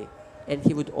anybody and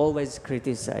he would always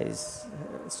criticize.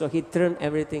 So he turned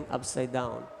everything upside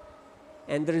down.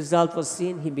 And the result was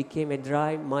seen. He became a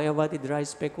dry Mayavadi, dry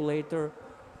speculator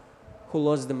who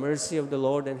lost the mercy of the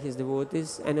Lord and his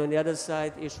devotees. And on the other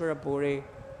side, Ishvara Puri,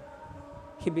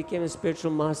 he became a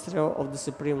spiritual master of the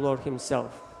Supreme Lord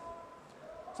himself.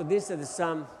 So these are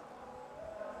some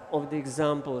of the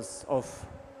examples of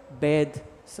bad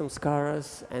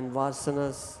samskaras and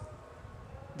vasanas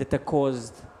that are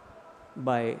caused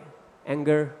by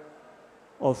anger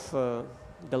of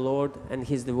the Lord and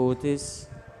his devotees,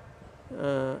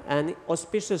 and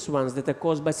auspicious ones that are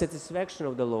caused by satisfaction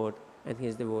of the Lord and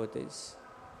his devotees.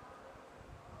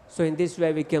 So in this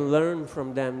way we can learn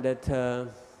from them that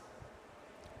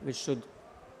we should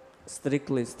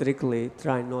strictly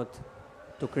try not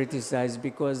to criticize,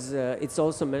 because it's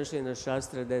also mentioned in the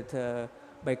Shastra that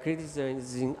by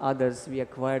criticizing others we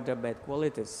acquire their bad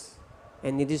qualities.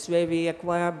 And in this way we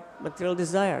acquire material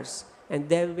desires, and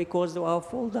then we cause our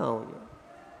fall down.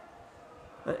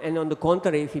 And on the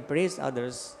contrary, if we praise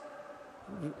others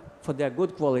for their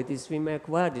good qualities, we may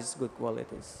acquire these good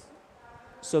qualities.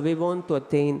 So we want to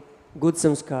attain good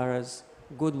samskaras,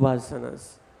 good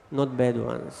vasanas, not bad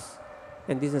ones.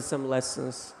 And these are some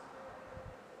lessons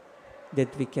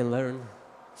that we can learn.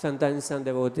 Sometimes some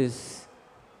devotees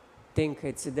think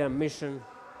it's their mission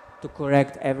to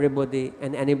correct everybody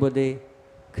and anybody,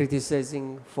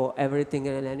 criticizing for everything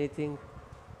and anything,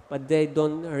 but they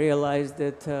don't realize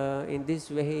that in this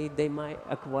way they might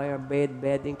acquire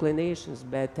bad inclinations,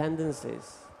 bad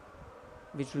tendencies,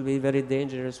 which will be very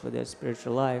dangerous for their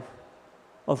spiritual life.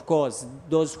 Of course,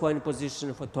 those who are in a position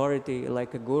of authority,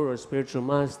 like a guru or spiritual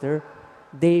master,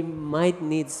 they might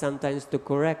need sometimes to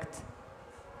correct.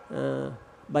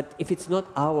 But if it's not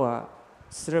our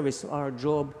service, our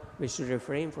job, we should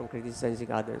refrain from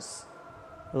criticizing others.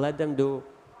 Let them do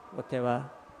whatever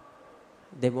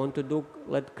they want to do.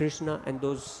 Let Krishna and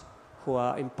those who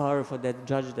are in power for that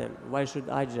judge them. Why should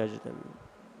I judge them?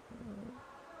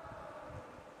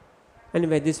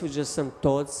 Anyway, this was just some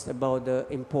thoughts about the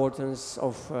importance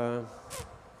of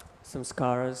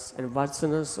samskaras and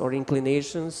vasanas or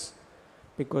inclinations,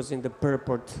 because in the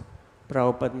purport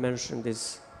Prabhupada mentioned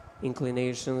these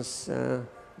inclinations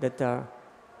that are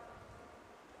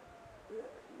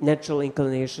natural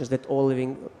inclinations that all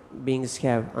living beings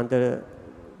have under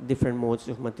different modes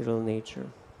of material nature.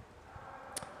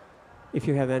 If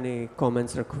you have any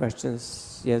comments or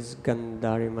questions, yes,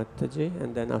 Gandhari Mataji,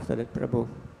 and then after that, Prabhu.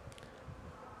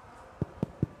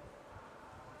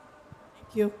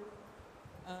 Thank you.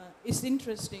 It's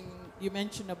interesting you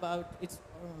mentioned about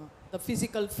the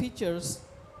physical features,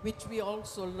 which we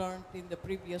also learned in the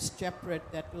previous chapter,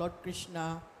 that Lord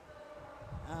Krishna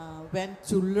went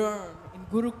to learn in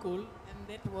Gurukul, and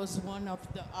that was one of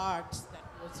the arts that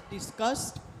was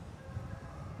discussed.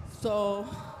 So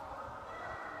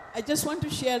I just want to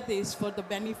share this for the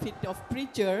benefit of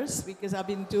preachers, because I've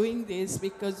been doing this,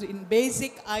 because in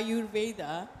basic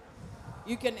Ayurveda,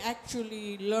 you can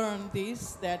actually learn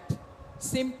this, that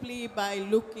simply by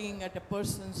looking at a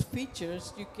person's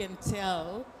features, you can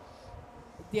tell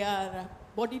their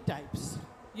body types,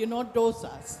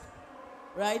 dosas,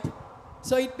 right?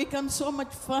 So it becomes so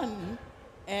much fun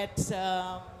at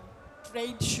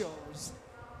trade shows,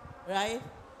 right?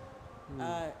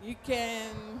 You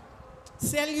can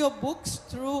sell your books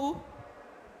through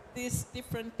these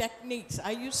different techniques.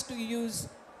 I used to use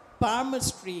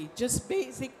palmistry, just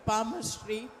basic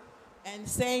palmistry, and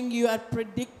saying you are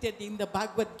predicted in the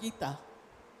Bhagavad Gita.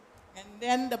 And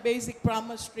then the basic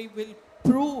palmistry will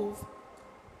prove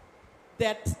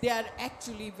that they are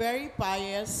actually very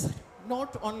pious.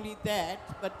 Not only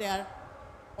that, but they are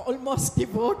almost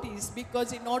devotees,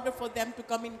 because in order for them to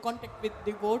come in contact with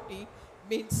devotee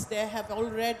means they have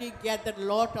already gathered a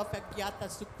lot of Agyata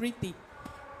Sukriti,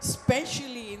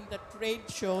 especially in the trade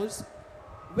shows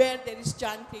where there is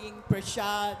chanting,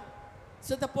 prasad.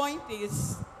 So the point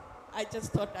is, I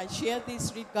just thought I'd share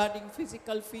this regarding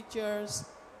physical features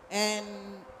and,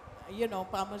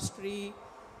 palmistry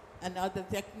and other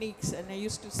techniques. And I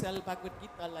used to sell Bhagavad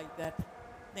Gita like that.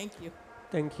 Thank you.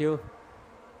 Thank you.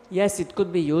 Yes, it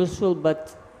could be useful,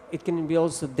 but it can be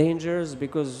also dangerous,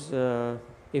 because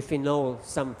if we know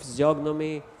some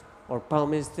physiognomy or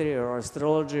palmistry or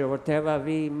astrology or whatever,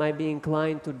 we might be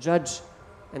inclined to judge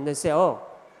and then say, oh,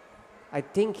 I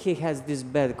think he has this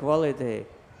bad quality,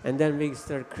 and then we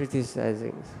start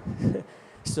criticizing.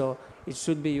 So it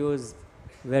should be used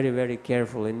very, very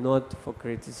carefully, not for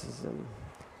criticism.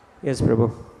 Yes,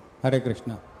 Prabhu. Hare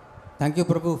Krishna. Thank you,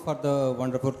 Prabhu, for the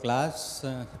wonderful class,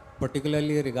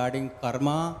 particularly regarding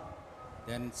karma,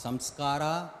 then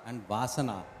samskara and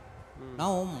vasana.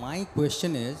 Now, my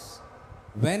question is,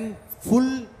 when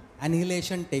full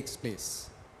annihilation takes place,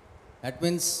 that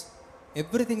means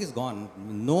everything is gone,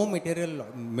 no material,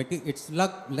 it's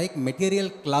like material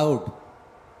cloud.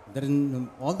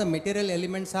 All the material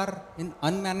elements are in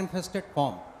unmanifested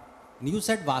form. And you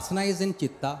said vasana is in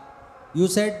chitta, you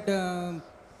said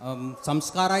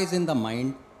samskara is in the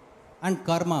mind, and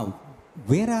karma,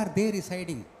 where are they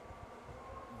residing?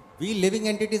 We living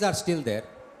entities are still there,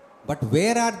 but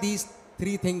where are these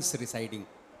three things residing?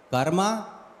 Karma,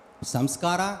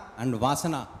 samskara and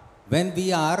vasana, when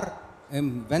we are,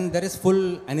 when there is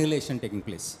full annihilation taking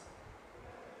place.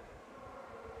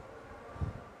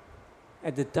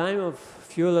 At the time of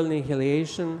full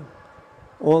annihilation,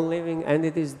 all living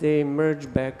entities, they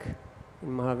merge back in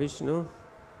Mahavishnu,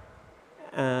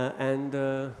 and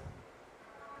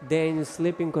they're in a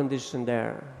sleeping condition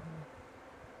there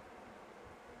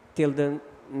till the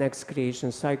next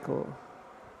creation cycle.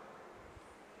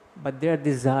 But their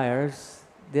desires,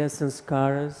 their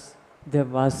sanskaras, their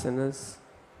vasanas,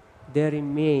 they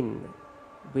remain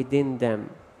within them.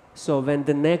 So when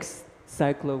the next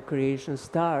cycle of creation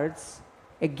starts,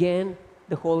 again,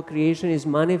 the whole creation is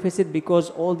manifested because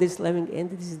all these living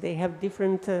entities, they have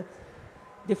different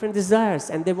desires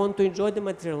and they want to enjoy the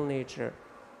material nature.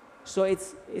 So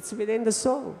it's within the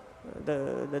soul.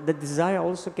 The desire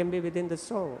also can be within the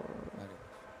soul.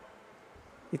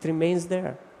 It remains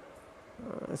there.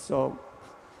 So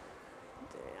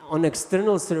on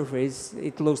external surface,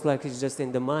 it looks like it's just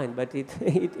in the mind, but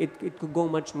it could go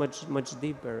much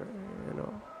deeper, you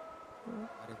know.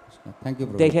 Thank you,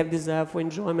 Prabhu. They have desire for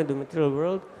enjoyment of the material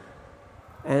world,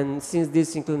 and since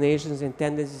these inclinations and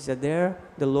tendencies are there,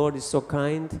 the Lord is so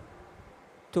kind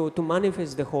to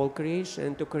manifest the whole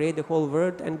creation, to create the whole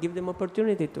world and give them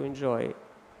opportunity to enjoy.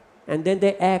 And then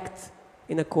they act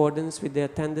in accordance with their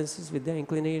tendencies, with their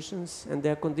inclinations, and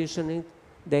their conditioning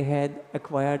they had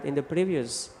acquired in the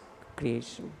previous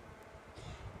creation.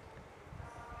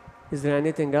 Is there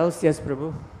anything else? Yes,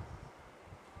 Prabhu.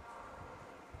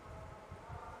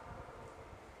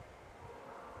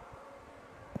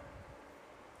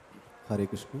 Hare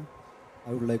Krishna.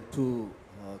 I would like to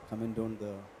comment on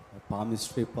the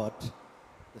palmistry part.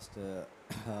 Just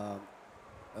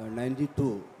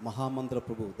 92, Mahamantra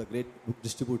Prabhu, the great book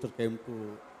distributor, came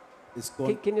to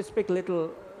ISKCON. Can you speak a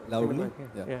little loudly?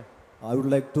 Yeah. I would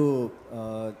like to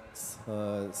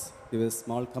give a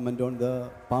small comment on the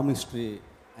palmistry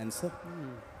answer.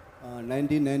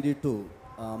 1992,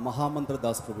 Mahamantra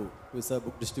Das Prabhu, who is a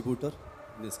book distributor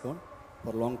in ISKCON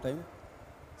for a long time.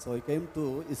 So he came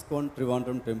to ISKCON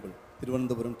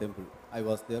Thiruvananthapuram temple. I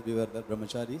was there, we were the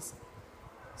brahmacharis.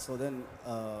 So then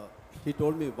he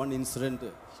told me one incident,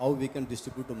 how we can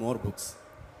distribute more books.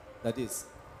 That is,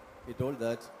 he told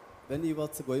that when he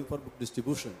was going for book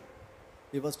distribution,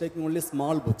 he was taking only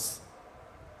small books.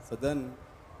 So then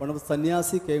one of the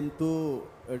sannyasi came to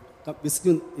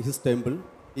visit his temple.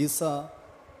 He saw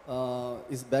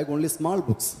his bag only small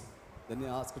books. Then he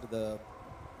asked the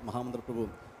Mahamantra Prabhu,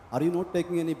 are you not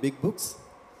taking any big books?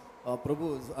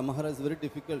 Prabhu, Amahara is very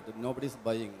difficult. Nobody is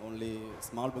buying. Only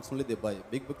small books only they buy.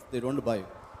 Big books they don't buy.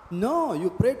 No, you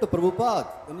pray to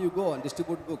Prabhupada. Then you go and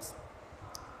distribute books.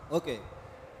 Okay.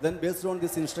 Then based on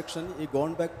this instruction, he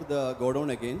gone back to the godown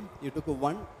again. He took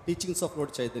one Teachings of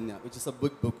Lord Chaitanya, which is a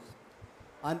big book.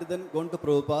 And then gone to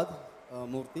Prabhupada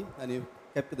Murti, and he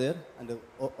kept there and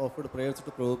offered prayers to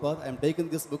Prabhupada. I am taking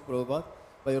this book, Prabhupada.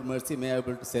 By your mercy, may I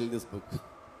be able to sell this book.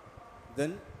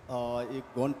 Then he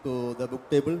gone to the book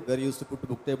table where he used to put the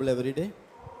book table every day,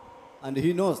 and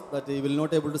he knows that he will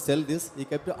not able to sell this. He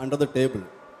kept it under the table,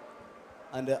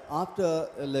 and after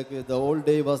the whole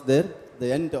day was there,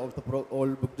 the end of the whole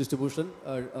book distribution,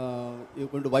 you're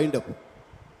going to wind up.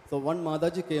 So one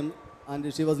Mataji came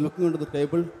and she was looking under the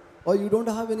table. Oh, you don't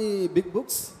have any big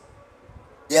books?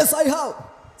 Yes, I have.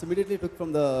 So immediately took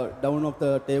from the down of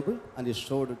the table and he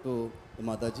showed it to the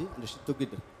Mataji, and she took it.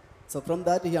 So from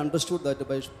that he understood that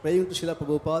by praying to Srila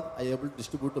Prabhupada, I am able to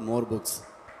distribute more books.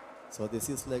 So this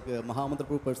is like Mahamantra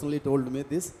Prabhu personally told me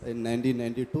this in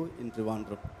 1992 in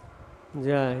Trivandrum.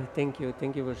 Yeah, thank you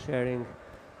for sharing.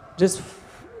 Yes,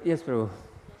 Prabhu.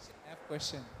 I have a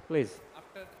question. Please.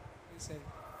 After you said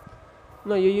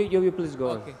No, you please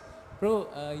go on. Okay. Bro,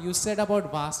 you said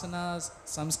about vasanas,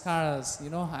 samskaras, you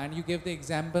know, and you gave the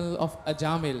example of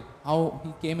Ajamil, how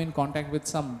he came in contact with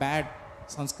some bad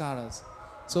samskaras.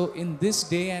 So in this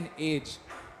day and age,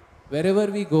 wherever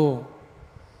we go,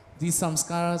 these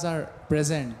samskaras are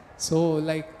present. So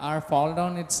like our fall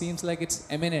down, it seems like it's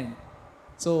imminent.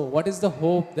 So what is the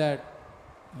hope that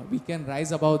we can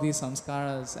rise above these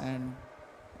samskaras and...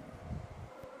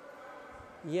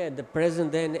 Yeah, the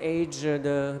present day and age,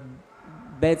 the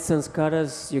bad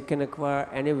sanskaras you can acquire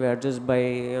anywhere just by,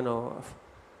 you know,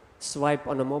 swipe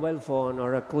on a mobile phone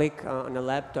or a click on a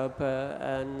laptop,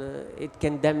 and it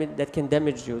can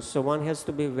damage you. So one has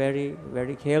to be very,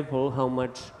 very careful how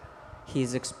much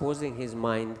he's exposing his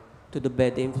mind to the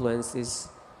bad influences.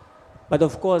 But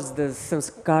of course, the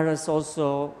sanskaras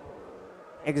also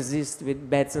exist,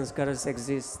 bad sanskaras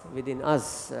exist within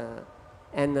us.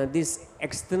 And these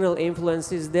external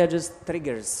influences, they're just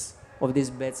triggers of these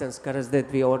bad sanskaras that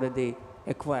we already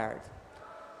acquired.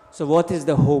 So what is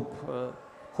the hope?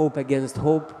 Hope against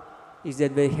hope is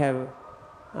that we have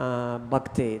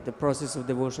bhakti, the process of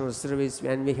devotional service,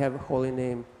 and we have holy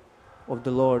name of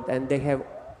the Lord, and they have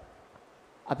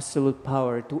absolute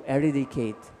power to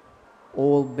eradicate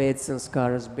all bad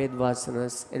sanskaras, bad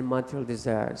vasanas, and material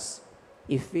desires.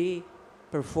 If we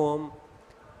perform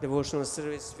devotional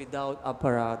service without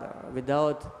aparadha,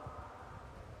 without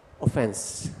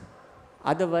offense.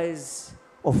 Otherwise,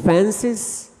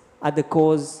 offenses are the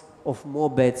cause of more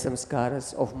bad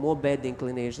samskaras, of more bad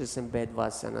inclinations and bad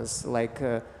vasanas, like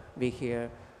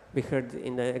we heard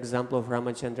in the example of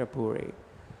Ramachandra Puri.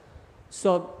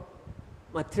 So,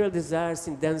 material desires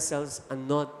in themselves are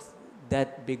not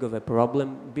that big of a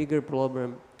problem. Bigger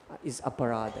problem is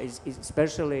aparadha,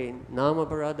 especially nama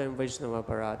aparadha and Vaishnava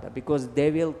aparadha, because they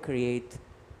will create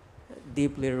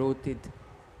deeply rooted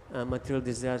material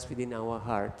desires within our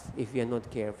heart if we are not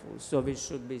careful. So we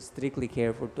should be strictly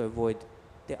careful to avoid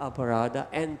the aparadha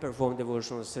and perform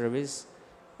devotional service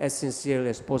as sincerely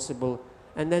as possible.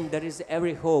 And then there is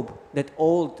every hope that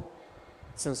old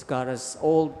sanskaras,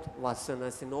 old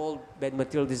vasanas, and all bad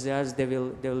material desires, they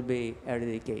will be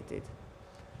eradicated.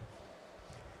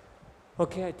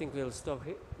 Okay, I think we'll stop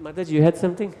here. Mataji, you had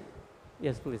something?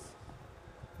 Yes, please.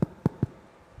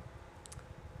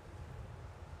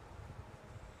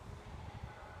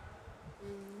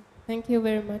 Thank you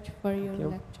very much for your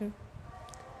lecture.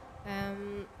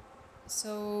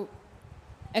 So,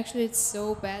 actually it's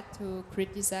so bad to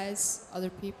criticize other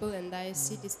people, and I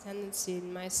see this tendency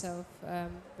in myself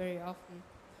very often.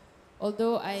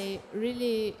 Although I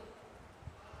really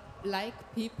like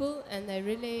people and I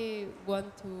really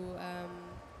want to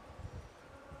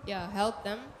help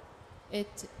them,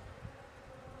 it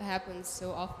happens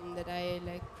so often that I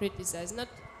like criticize, not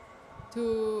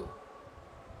to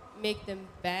make them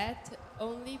bad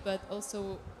only, but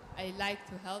also I like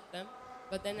to help them,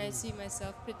 but then I see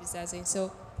myself criticizing.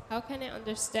 So how can I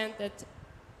understand that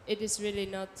it is really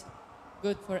not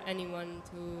good for anyone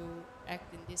to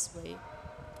act in this way?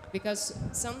 Because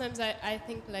sometimes I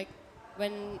think like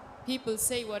when people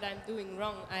say what I'm doing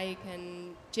wrong, I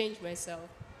can change myself.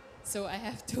 So I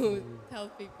have to tell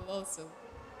people also.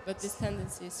 But this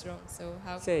tendency is wrong. So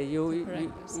how to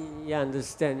correct this? Yeah,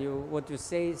 understand. What you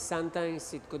say,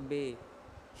 sometimes it could be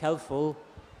helpful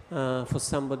for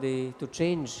somebody to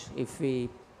change if we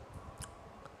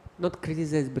not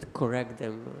criticize but correct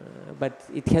them. But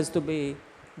it has to be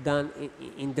done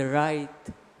in the right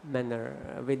manner,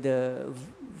 with a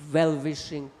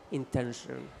well-wishing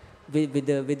intention, with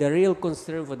the real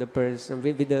concern for the person,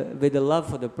 with the love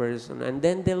for the person. And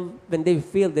then when they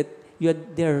feel that you're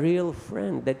their real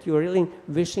friend, that you're really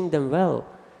wishing them well,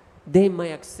 they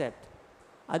might accept.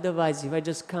 Otherwise, if I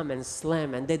just come and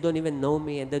slam and they don't even know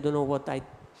me and they don't know what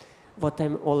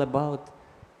I'm all about,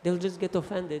 they'll just get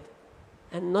offended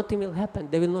and nothing will happen.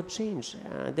 They will not change.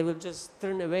 They will just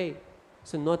turn away.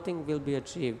 So nothing will be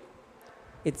achieved.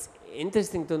 It's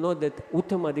interesting to know that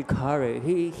Uttamadhikari,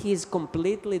 he is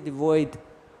completely devoid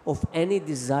of any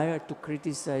desire to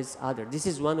criticize others. This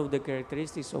is one of the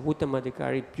characteristics of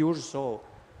Uttamadhikari, pure soul.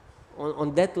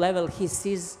 On that level, he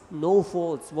sees no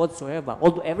faults whatsoever.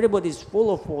 Although everybody is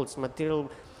full of faults, in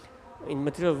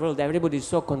material world, everybody is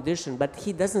so conditioned, but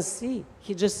he doesn't see.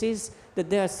 He just sees that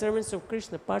they are servants of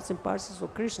Krishna, parts and parcels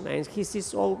of Krishna, and he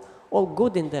sees all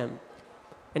good in them.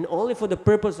 And only for the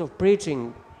purpose of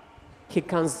preaching, he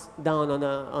comes down on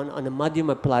a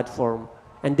Madhyama platform,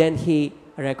 and then he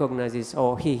recognizes,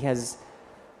 oh, he has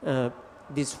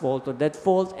this fault or that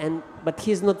fault, but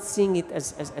he's not seeing it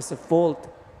as a fault.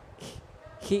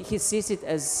 He sees it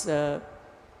as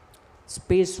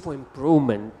space for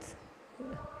improvement.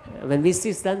 When we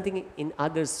see something in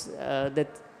others that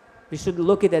we should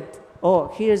look at it, oh,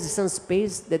 here's some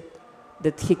space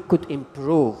that he could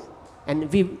improve.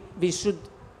 And we should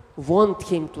want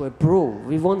him to improve.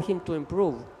 We want him to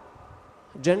improve.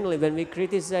 Generally, when we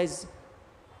criticize,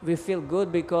 we feel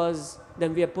good because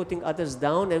then we are putting others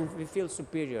down and we feel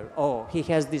superior. Oh, he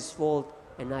has this fault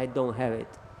and I don't have it.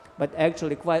 But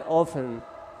actually, quite often,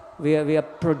 we are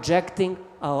projecting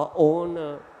our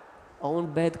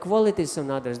own bad qualities on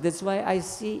others. That's why I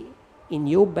see in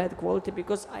you bad quality,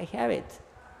 because I have it.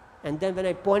 And then when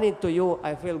I point it to you,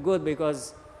 I feel good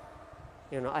because,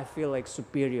 I feel like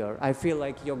superior. I feel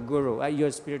like your guru,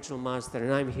 your spiritual master,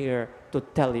 and I'm here to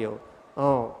tell you,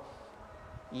 oh,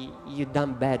 you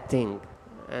done bad thing,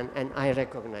 and I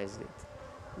recognized it.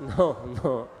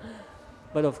 No.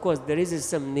 But of course, there is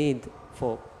some need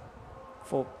for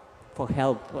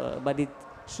help, but it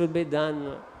should be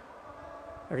done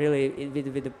really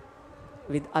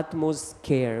with utmost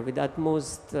care, with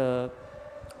utmost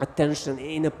attention,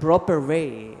 in a proper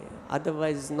way.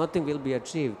 Otherwise, nothing will be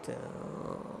achieved.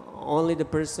 Only the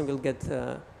person will get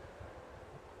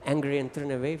angry and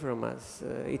turn away from us.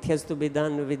 It has to be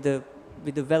done with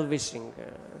the well-wishing.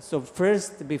 So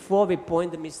first, before we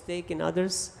point the mistake in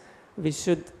others, we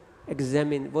should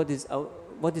examine what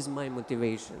is my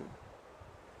motivation.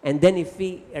 And then if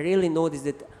we really notice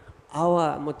that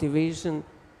our motivation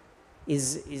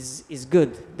is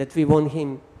good, that we want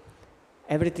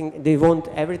they want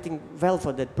everything well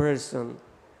for that person,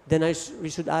 then we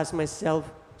should ask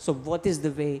myself, so what is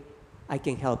the way I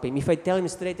can help him? If I tell him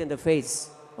straight in the face,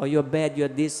 oh, you're bad, you're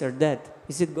this or that,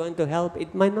 is it going to help?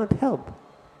 It might not help.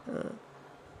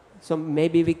 So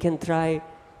maybe we can try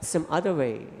some other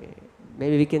way.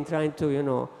 Maybe we can try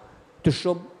to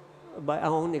show by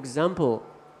our own example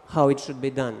how it should be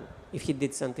done if he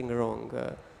did something wrong,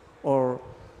 or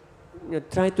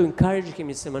try to encourage him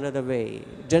in some another way.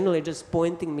 Generally, just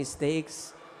pointing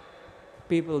mistakes,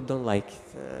 people don't like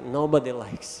it. Nobody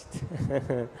likes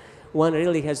it. One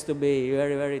really has to be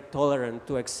very, very tolerant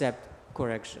to accept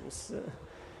corrections.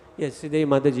 Yes, today,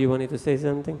 Mataji, you wanted to say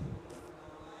something?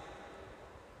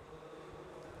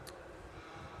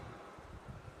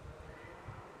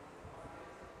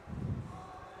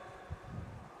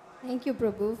 Thank you,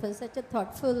 Prabhu, for such a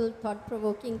thoughtful,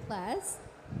 thought-provoking class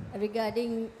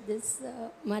regarding this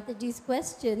Mataji's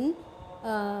question.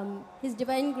 His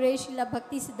Divine Grace Srila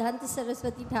Bhakti Siddhanta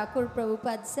Saraswati Thakur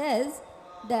Prabhupada says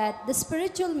that the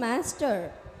spiritual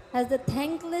master has the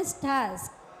thankless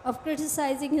task of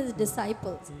criticizing his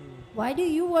disciples. Why do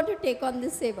you want to take on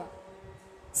this seva?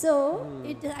 So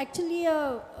it's actually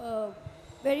a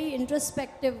very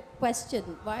introspective question.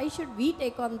 Why should we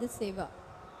take on this seva?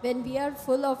 When we are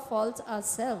full of faults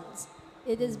ourselves,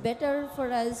 it is better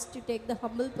for us to take the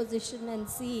humble position and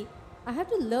see, I have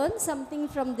to learn something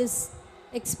from this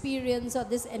experience or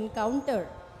this encounter.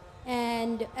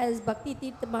 And as Bhakti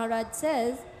Tirtha Maharaj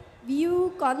says,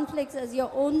 view conflicts as your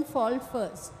own fault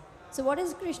first. So what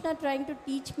is Krishna trying to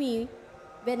teach me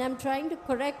when I'm trying to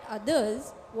correct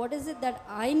others? What is it that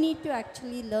I need to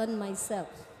actually learn myself?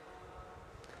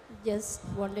 Just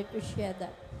wanted to share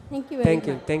that. Thank you very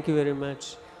much. Thank you very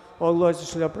much. All glories to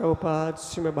Srila Prabhupada,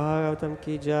 Srimad Bhagavatam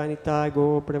ki jai, Nitai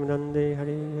Go Premanande,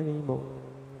 Hari Hari Bol.